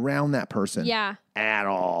want to be around that person at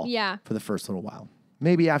all for the first little while.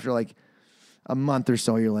 Maybe after like a month or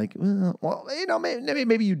so, you're like, well,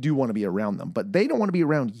 maybe you do want to be around them, but they don't want to be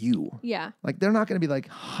around you. Yeah. Like they're not going to be like,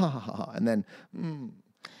 ha ha ha, and then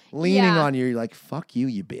leaning on you, you're like, fuck you,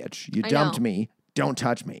 you bitch. You dumped me. Don't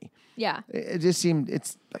touch me. Yeah. It just seemed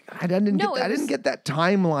I didn't get that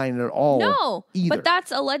timeline at all. No, either. but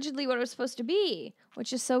that's allegedly what it was supposed to be,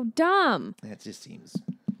 which is so dumb. It just seems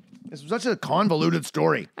this was such a convoluted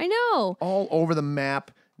story. I know. All over the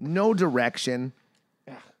map, no direction.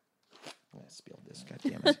 I spilled this. God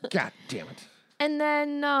damn it. God damn it. And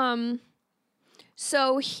then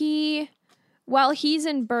so while he's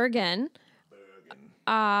in Bergen,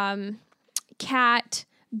 Kat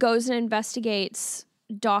goes and investigates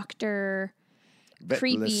Dr.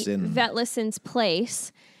 Vettlison's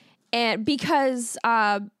place. And because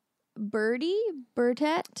Berte's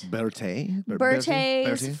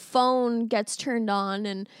phone gets turned on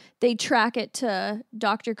and they track it to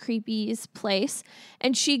Dr. Creepy's place.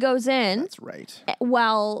 And she goes in. That's right.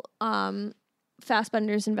 While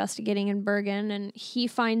Fassbender's investigating in Bergen, and he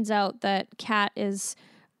finds out that Kat is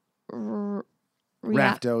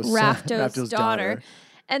Rafto's daughter.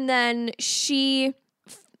 And then she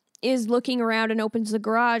is looking around and opens the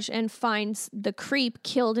garage and finds the creep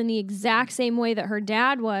killed in the exact same way that her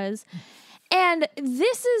dad was. And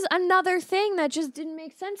this is another thing that just didn't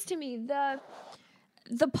make sense to me. The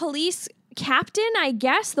police captain, I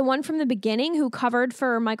guess, the one from the beginning who covered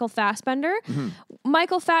for Michael Fassbender.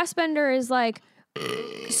 Michael Fassbender is like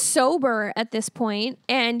sober at this point,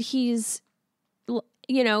 and he's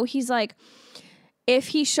like, if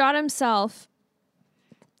he shot himself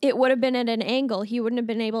it would have been at an angle. He wouldn't have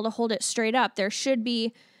been able to hold it straight up. There should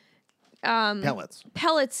be Pellets.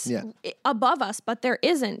 pellets above us, but there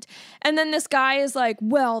isn't. And then this guy is like,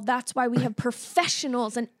 well, that's why we have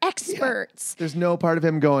professionals and experts. There's no part of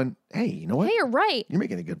him going, hey, you know what? Hey, you're right. You're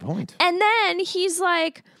making a good point. And then he's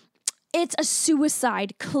like, it's a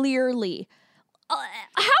suicide, clearly. How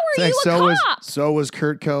are you a cop? So was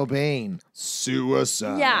Kurt Cobain.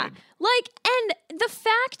 Suicide. Yeah. Like, and the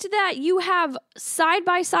fact that you have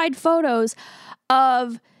side-by-side photos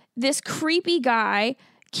of this creepy guy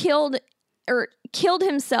killed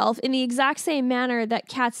himself in the exact same manner that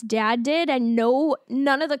Kat's dad did, and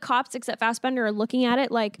none of the cops except Fassbender are looking at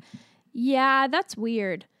it like, yeah, that's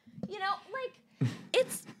weird. You know, like,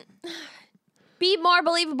 it's be more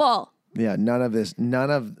believable. Yeah, none of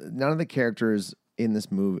the characters in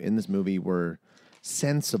this movie were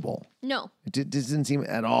sensible. No. It didn't seem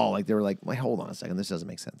at all like they were like, wait, hold on a second, this doesn't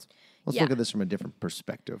make sense. Let's Yeah. look at this from a different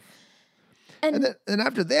perspective. And And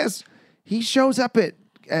after this, he shows up at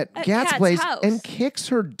Kat's Kat's place house. and kicks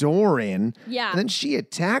her door in. Yeah. And then she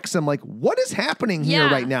attacks him. Like, what is happening here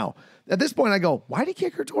Yeah. right now? At this point, I go, why did he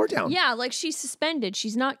kick her door down? yeah, like she's suspended.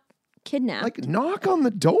 She's not kidnapped. Like, knock on the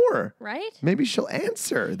door. right? Maybe she'll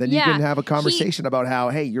answer. Then Yeah, you can have a conversation about how,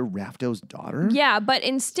 hey, you're Rafto's daughter. Yeah, but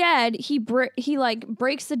instead he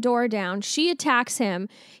breaks the door down. She attacks him.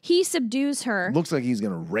 He subdues her. Looks like he's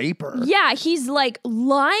gonna rape her. Yeah, he's like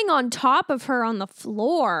lying on top of her on the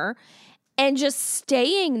floor and just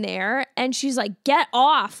staying there. And she's like, get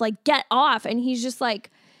off, and he's just like,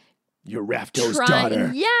 You're Rafto's trying.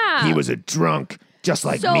 daughter. Yeah. He was a drunk, just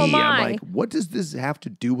like So me. am I'm I. like, what does this have to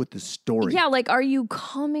do with the story? yeah, like, are you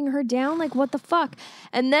calming her down? Like, what the fuck?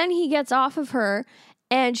 And then he gets off of her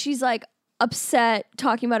and she's like upset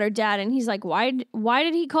talking about her dad. And he's like, why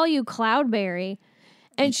did he call you Cloudberry?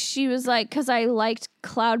 And she was like, because I liked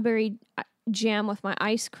Cloudberry jam with my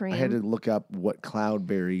ice cream. I had to look up what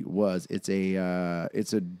cloudberry was. It's a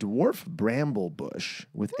dwarf bramble bush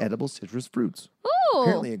with edible citrus fruits. Ooh,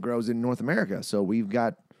 Apparently, it grows in North America, so we've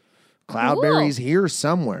got cloudberries here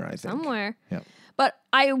somewhere. I think somewhere. Yeah. But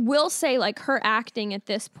I will say, like, her acting at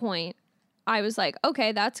this point, I was like,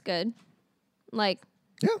 okay, that's good. Like,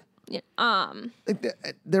 Yeah. yeah,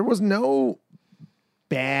 There was no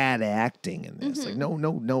bad acting in this. Like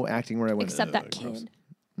no acting where I went except that gross. kid.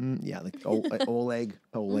 Yeah, like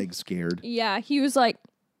Oleg scared. Yeah, he was like,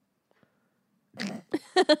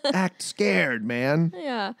 Act scared, man.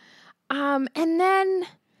 yeah. And then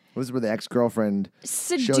This is where the ex-girlfriend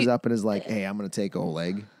sedu- shows up and is like, "Hey, I'm gonna take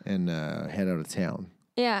Oleg and head out of town."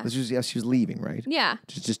 Yeah. This was she was leaving, right? Yeah.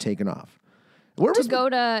 She's just taking off. Where To was go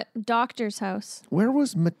to doctor's house. Where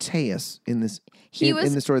was Mateus in this? He in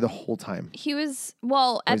was- the story the whole time. He was,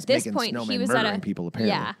 well, He's at this making point, snowmen he was at murdering a people, apparently.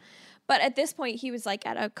 Yeah. But at this point, he was like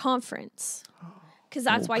at a conference because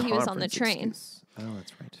that's why he was on the Conference train. excuse. Oh,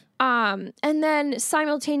 that's right. And then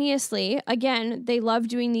simultaneously, again, they love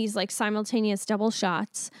doing these like simultaneous double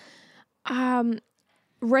shots.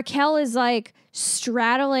 Raquel is like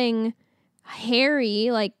straddling Harry,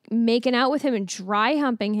 like making out with him and dry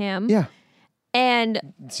humping him. Yeah. And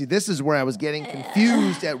See, this is where I was getting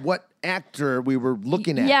confused at what actor we were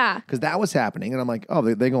looking at. Yeah. Because that was happening. And I'm like, oh,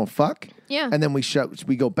 they going to fuck? Yeah. And then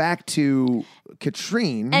we go back to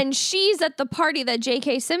Katrine. and she's at the party that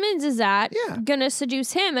J.K. Simmons is at, Yeah. gonna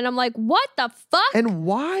seduce him. And I'm like, what the fuck? And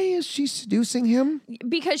why is she seducing him?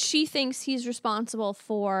 Because she thinks he's responsible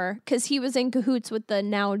for, because he was in cahoots with the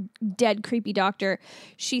now dead creepy doctor.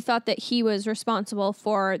 She thought that he was responsible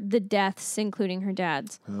for the deaths, including her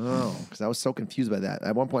dad's. Oh, because I was so confused by that.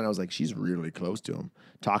 At one point, I was like, she's really close to him,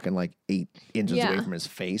 talking like 8 inches Yeah. away from his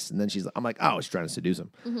face. And then I'm like, oh, she's trying to seduce him.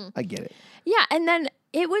 I get it. Yeah, and then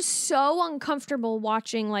it was so uncomfortable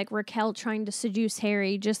watching like Raquel trying to seduce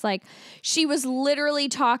Harry. Just like she was literally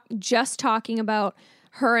talking about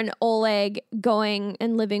her and Oleg going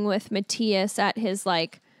and living with Matthias at his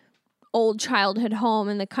like old childhood home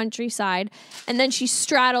in the countryside, and then she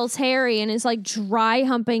straddles Harry and is like dry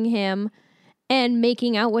humping him and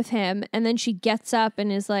making out with him, and then she gets up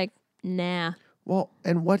and is like, nah. Well,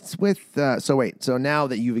 and what's with so now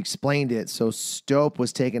that you've explained it, so Stope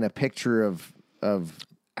was taking a picture of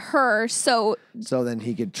Her, so so then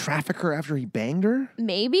he could traffic her after he banged her?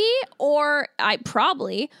 maybe, or I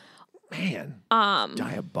probably. Man,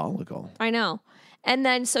 diabolical. I know. And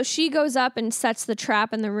then so she goes up and sets the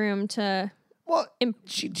trap in the room to, Well,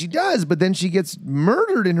 she does, but then she gets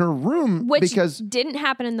murdered in her room which because didn't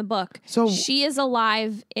happen in the book. So- she is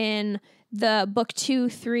alive in the book 2,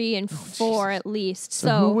 3, and 4 at least.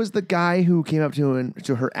 So who was the guy who came up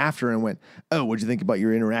to her after and went, "Oh, what'd you think about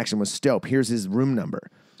your interaction with Stope? Here's his room number."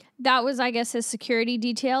 That was, I guess, his security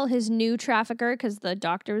detail, his new trafficker, because the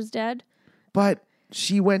doctor was dead. But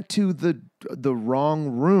she went to the wrong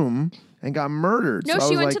room and got murdered. No, So I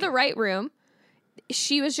she was went to like, the right room.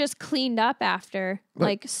 She was just cleaned up after.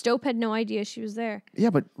 Like, Stope had no idea she was there. Yeah,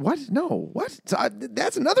 but what? No, what? So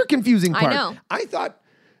that's another confusing part. I know. I thought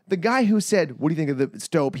the guy who said, "What do you think of the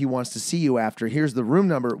Stope? He wants to see you after. Here's the room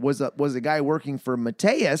number." Was a guy working for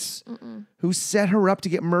Mateus who set her up to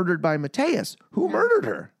get murdered by Mateus. Who murdered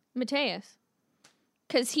her? Mateus.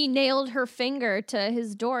 Because he nailed her finger to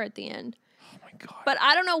his door at the end. Oh my God. But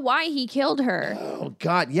I don't know why he killed her. Oh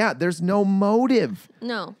God, yeah. There's no motive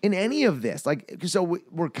No. in any of this. Like, so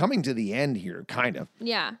we're coming to the end here, kind of.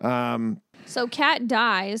 Yeah. So Kat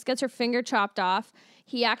dies, gets her finger chopped off.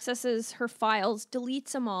 He accesses her files,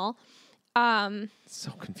 deletes them all.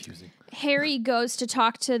 So confusing. Harry goes to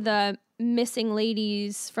talk to the missing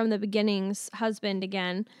ladies from the beginning's husband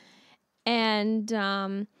again. And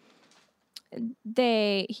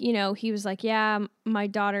he was like, yeah, my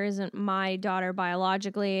daughter isn't my daughter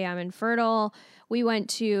biologically. I'm infertile. We went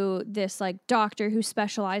to this like doctor who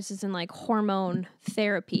specializes in like hormone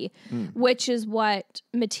therapy, which is what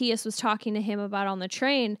Matthias was talking to him about on the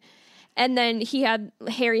train. And then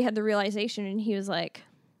Harry had the realization and he was like,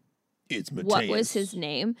 It's Mateus. what was his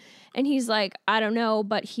name? And he's like, I don't know,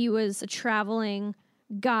 but he was a traveling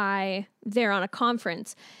guy there on a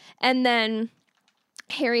conference. And then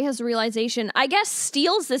Harry has a realization, I guess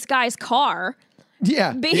steals this guy's car.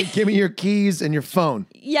 Yeah. Give me your keys and your phone.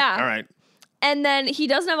 Yeah. All right. And then he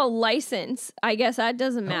doesn't have a license. I guess that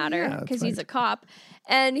doesn't matter yeah, that's because he's right. a cop.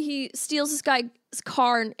 And he steals this guy's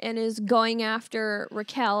car and is going after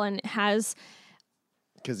Raquel and has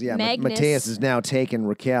Because yeah, Magnus Mateus is now taking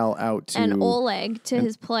Raquel out to an Oleg to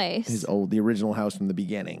his place. the original house from the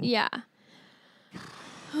beginning. Yeah.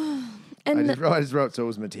 I And just wrote, so it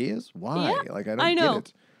was Mateus? Why? Yeah, Like, I don't I know. get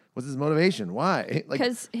it. What's his motivation? Why? Like,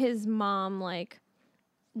 because his mom,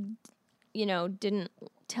 didn't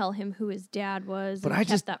tell him who his dad was. But and I kept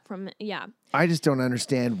just- that from yeah. I just don't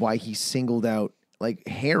understand why he singled out, like,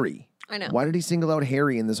 Harry. I know. Why did he single out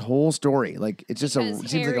Harry in this whole story? Like, it's just Because it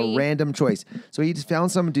seems like a Harry- random choice. So he just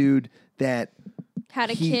found some dude that, Had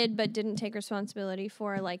a He- kid but didn't take responsibility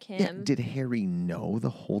for like yeah, him. did Harry know the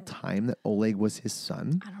whole time that Oleg was his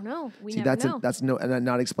son? I don't know. We See, never know. that's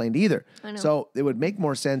not explained either. I know. So it would make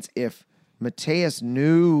more sense if Mateus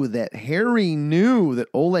knew that Harry knew that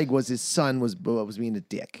Oleg was his son was being a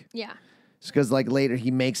dick. Yeah. Because like later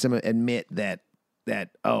he makes him admit that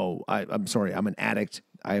I'm sorry, I'm an addict.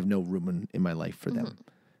 I have no room in my life for them. Mm-hmm.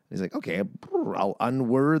 He's like, okay, I'll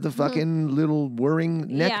unwhir the fucking little whirring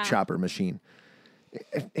neck Yeah. chopper machine.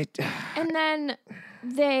 And then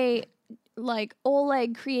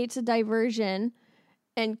Oleg creates a diversion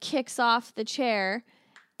and kicks off the chair,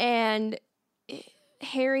 and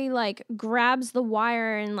Harry grabs the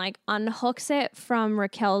wire and unhooks it from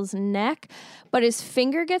Raquel's neck, but his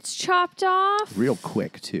finger gets chopped off. Real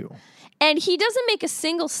quick too. And he doesn't make a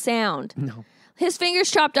single sound. No. His finger's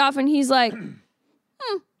chopped off and he's like,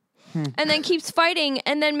 and then keeps fighting.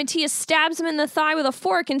 And then Matthias stabs him in the thigh with a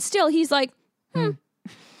fork and still he's like,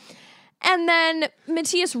 And then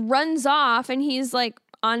Matthias runs off and he's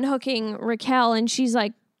unhooking Raquel and she's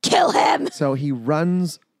like, kill him. So he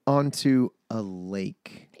runs onto a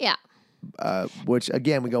lake, Yeah. which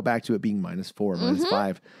again, we go back to it being -4,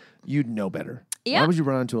 -5. You'd know better. Yeah. Why would you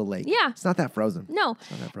run onto a lake? Yeah. It's not that frozen. No.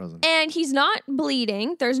 It's not that frozen. And he's not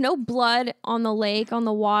bleeding. There's no blood on the lake, on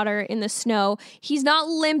the water, in the snow. He's not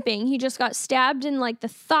limping. He just got stabbed in the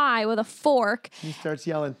thigh with a fork. He starts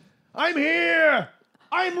yelling, I'm here!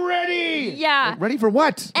 I'm ready! Yeah. Ready for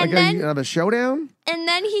what? And Are you then- gonna have a showdown? And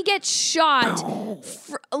then he gets shot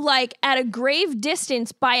at a grave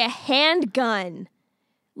distance by a handgun.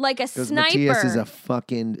 Like a Because sniper. Matthias is a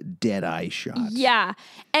fucking dead eye shot. Yeah.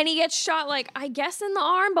 And he gets shot I guess in the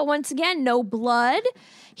arm, but once again, no blood.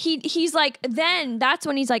 He's then that's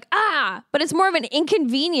when he's like, ah, but it's more of an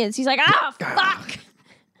inconvenience. He's like, ah, fuck.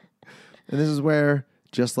 And this is where,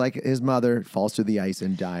 just like his mother, falls through the ice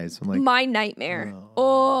and dies. I'm like, My nightmare.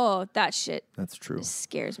 Oh, that shit that's true.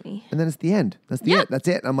 scares me. And then it's the end. That's the Yeah. it. That's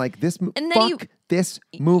it. I'm like, And then fuck this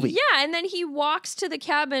movie. Yeah, and then he walks to the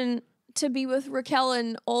cabin to be with Raquel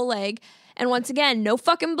and Oleg. And once again, no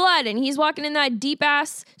fucking blood. And he's walking in that deep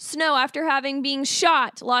ass snow after having been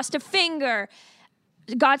shot, lost a finger,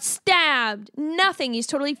 got stabbed, nothing. He's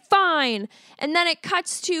totally fine. And then it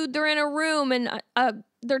cuts to they're in a room and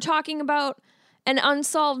they're talking about an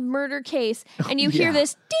unsolved murder case. And you hear Yeah.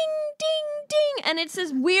 this ding, ding, ding. And it's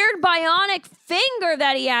this weird bionic finger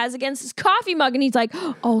that he has against his coffee mug. And he's like,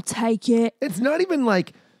 I'll take it. It's not even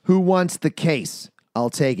like, who wants the case? I'll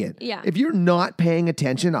take it. Yeah. If you're not paying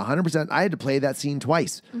attention 100%, I had to play that scene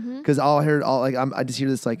twice because I just hear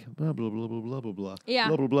this like blah blah blah blah blah blah blah Yeah.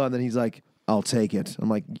 blah blah blah, and then he's like, "I'll take it." I'm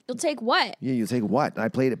like, You'll take what? "Yeah, you take what?" And I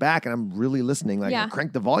played it back, and I'm really listening. Like, Yeah. I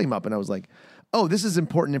cranked the volume up, and I was like, "Oh, this is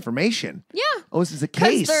important information." Yeah. Oh, this is a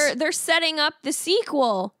Because case. they're setting up the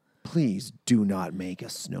sequel. Please do not make a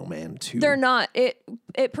Snowman 2. They're not. It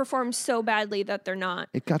performed so badly that they're not.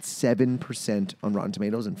 It got 7% on Rotten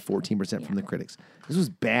Tomatoes and 14% from the critics. This was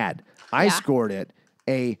bad. I Yeah. scored it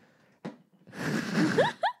a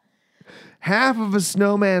half of a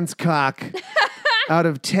snowman's cock out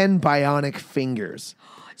of 10 bionic fingers.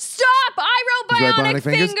 Stop! I wrote Did you write bionic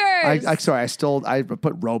fingers. Sorry, I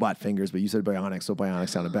put robot fingers, but you said bionic, so bionic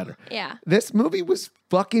sounded better. Yeah. This movie was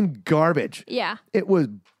fucking garbage. Yeah. It was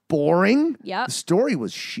boring. Yep. The story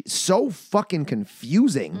was so fucking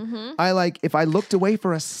confusing. If I looked away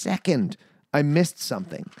for a second, I missed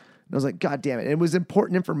something. And I was like, God damn it. And it was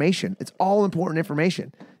important information. It's all important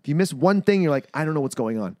information. If you miss one thing, you're like, I don't know what's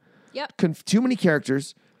going on. Yep. Too many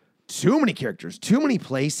characters, too many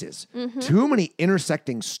places, too many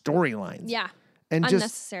intersecting storylines. Yeah. And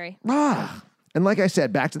Unnecessary. And like I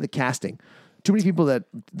said, back to the casting. Too many people that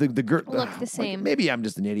the girl Look the same. Maybe I'm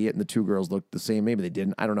just an idiot and the two girls looked the same. Maybe they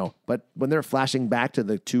didn't. I don't know. But when they're flashing back to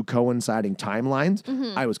the two coinciding timelines,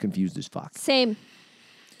 I was confused as fuck. Same.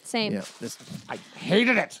 Yeah, I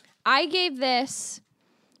hated it. I gave this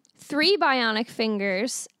 3 bionic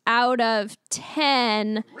fingers out of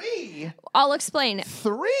 10. 3? I'll explain it.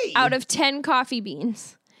 3? Out of 10 coffee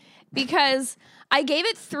beans. Because I gave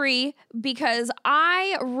it 3 because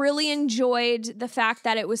I really enjoyed the fact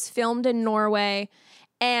that it was filmed in Norway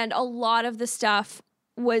and a lot of the stuff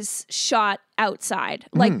was shot outside.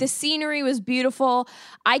 Like the scenery was beautiful.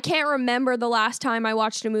 I can't remember the last time I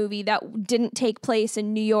watched a movie that didn't take place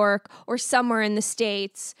in New York or somewhere in the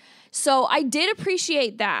States. So I did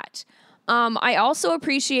appreciate that. I also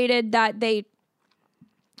appreciated that they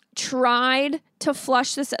tried to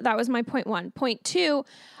flush this. That was my point 1. Point 2,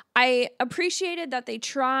 I appreciated that they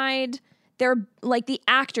tried the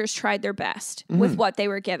actors tried their best with what they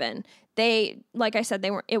were given. They, like I said,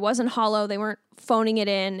 it wasn't hollow. They weren't phoning it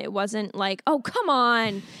in. It wasn't like, oh, come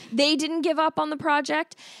on. They didn't give up on the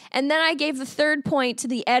project. And then I gave the 3rd point to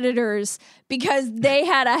the editors because they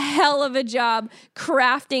had a hell of a job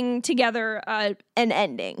crafting together an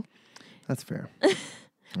ending. That's fair.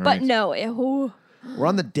 But no, ooh, We're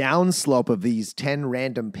on the downslope of these 10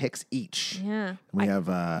 random picks each. yeah. We have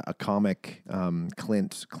a comic,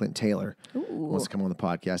 Clint Taylor, wants to come on the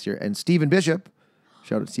podcast here, and Stephen Bishop.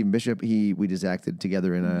 Shout out to Stephen Bishop. We just acted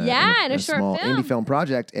together in a short small film. indie film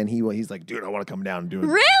project, and he's like, dude, I want to come down and do it.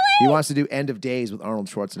 Really? He wants to do End of Days with Arnold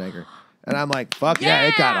Schwarzenegger, and I'm like, fuck yeah,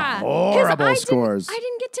 it got 'Cause horrible scores. I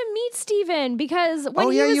didn't get to meet Steven because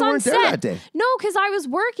when he yeah, was you on weren't set, there that day. No, because I was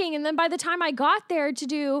working, and then by the time I got there to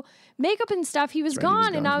do makeup and stuff, he was Right, he was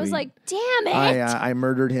gone, and gone. I was like, damn it. I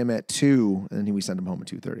murdered him at 2, and then we sent him home at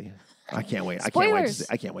 2:30. I can't wait. Spoilers.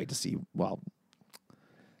 I can't wait to see. Well,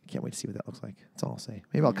 I can't wait to see what that looks like. That's all I'll say.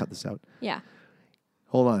 Maybe I'll cut this out. Yeah.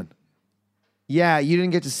 Hold on. Yeah, you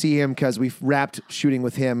didn't get to see him because we wrapped shooting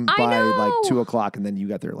with him I by know. like 2:00, and then you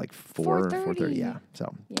got there like 4:30. 4:30. Yeah.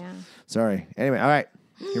 So Yeah. sorry. Anyway, all right.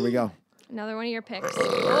 Here we go. Another one of your picks.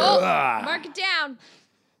 Oh, mark it down.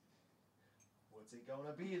 What's it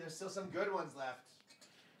gonna be? There's still some good ones left.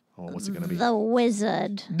 Oh, what's it gonna be? The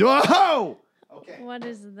Wizard. Whoa! Okay. What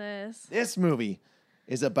is this? This movie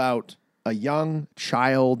is about a young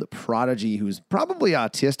child prodigy who's probably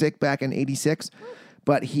autistic back in '86,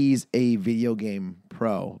 but he's a video game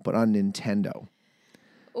pro, but on Nintendo.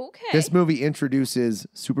 Okay. This movie introduces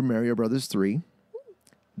Super Mario Brothers 3,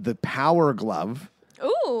 The Power Glove,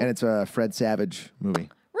 Ooh. and it's a Fred Savage movie.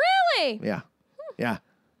 Really? Yeah. Yeah.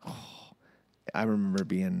 Oh, I remember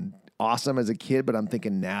being awesome as a kid, but I'm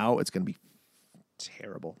thinking now it's going to be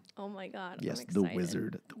terrible. Oh my God. Yes, I'm The excited.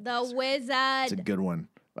 Wizard. The Wizard. It's a good one.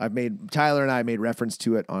 Tyler and I made reference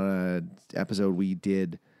to it on an episode we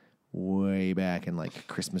did way back in like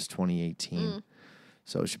Christmas 2018.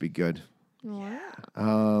 So it should be good.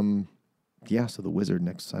 Wow. Yeah, so The Wizard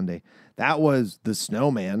next Sunday. That was The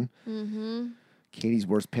Snowman. Katie's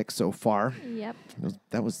worst pick so far. Yep.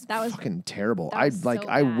 That was That was- fucking terrible. that was so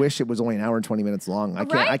I bad. wish it was only an hour and 20 minutes long. I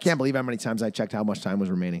Right? can't believe how many times I checked how much time was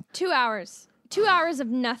remaining. 2 hours. 2 hours of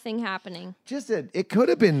nothing happening. It could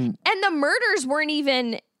have been. And the murders weren't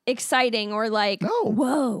even exciting or like, No.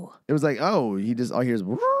 whoa. It was like, oh, he just all hears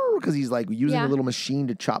because he's like using Yeah. a little machine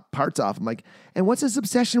to chop parts off. I'm like, and what's his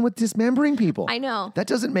obsession with dismembering people? I know. That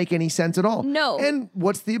doesn't make any sense at all. No. And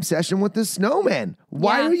what's the obsession with the snowman?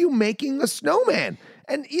 Why Yeah. are you making a snowman?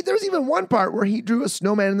 And there's even one part where he drew a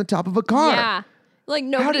snowman in the top of a car. Yeah. Like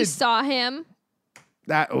nobody saw him.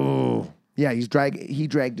 Yeah, he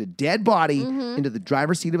dragged a dead body into the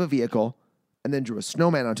driver's seat of a vehicle and then drew a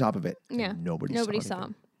snowman on top of it. Yeah. And nobody saw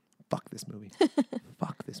him. Fuck this movie.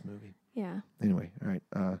 Fuck this movie. Yeah. Anyway, all right.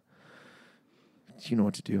 You know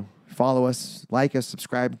what to do. Follow us, like us,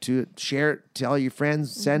 subscribe to it, share it, tell your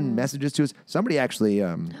friends, send messages to us. Somebody actually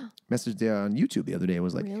messaged on YouTube the other day.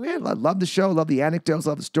 Was like, Really? "Man, I love the show, love the anecdotes,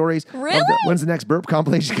 love the stories. Really? When's the next burp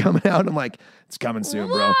compilation coming out?" I'm like, it's coming soon,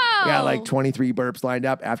 bro. I got like Whoa. 23 burps lined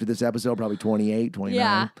up after this episode, probably 28, 29.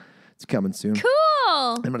 Yeah. It's coming soon. Cool.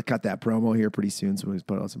 I'm going to cut that promo here pretty soon, so we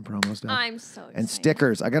put out some promo stuff. I'm so excited. And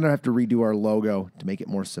stickers. I'm going to have to redo our logo to make it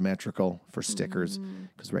more symmetrical for stickers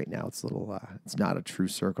because right now it's a little, it's not a true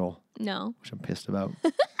circle, No. which I'm pissed about.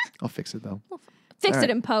 I'll fix it though. Fix All it right.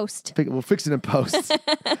 in post. We'll fix it in post.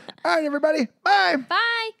 All right, everybody. Bye.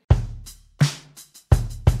 Bye.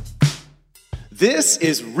 This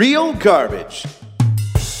is Real Garbage.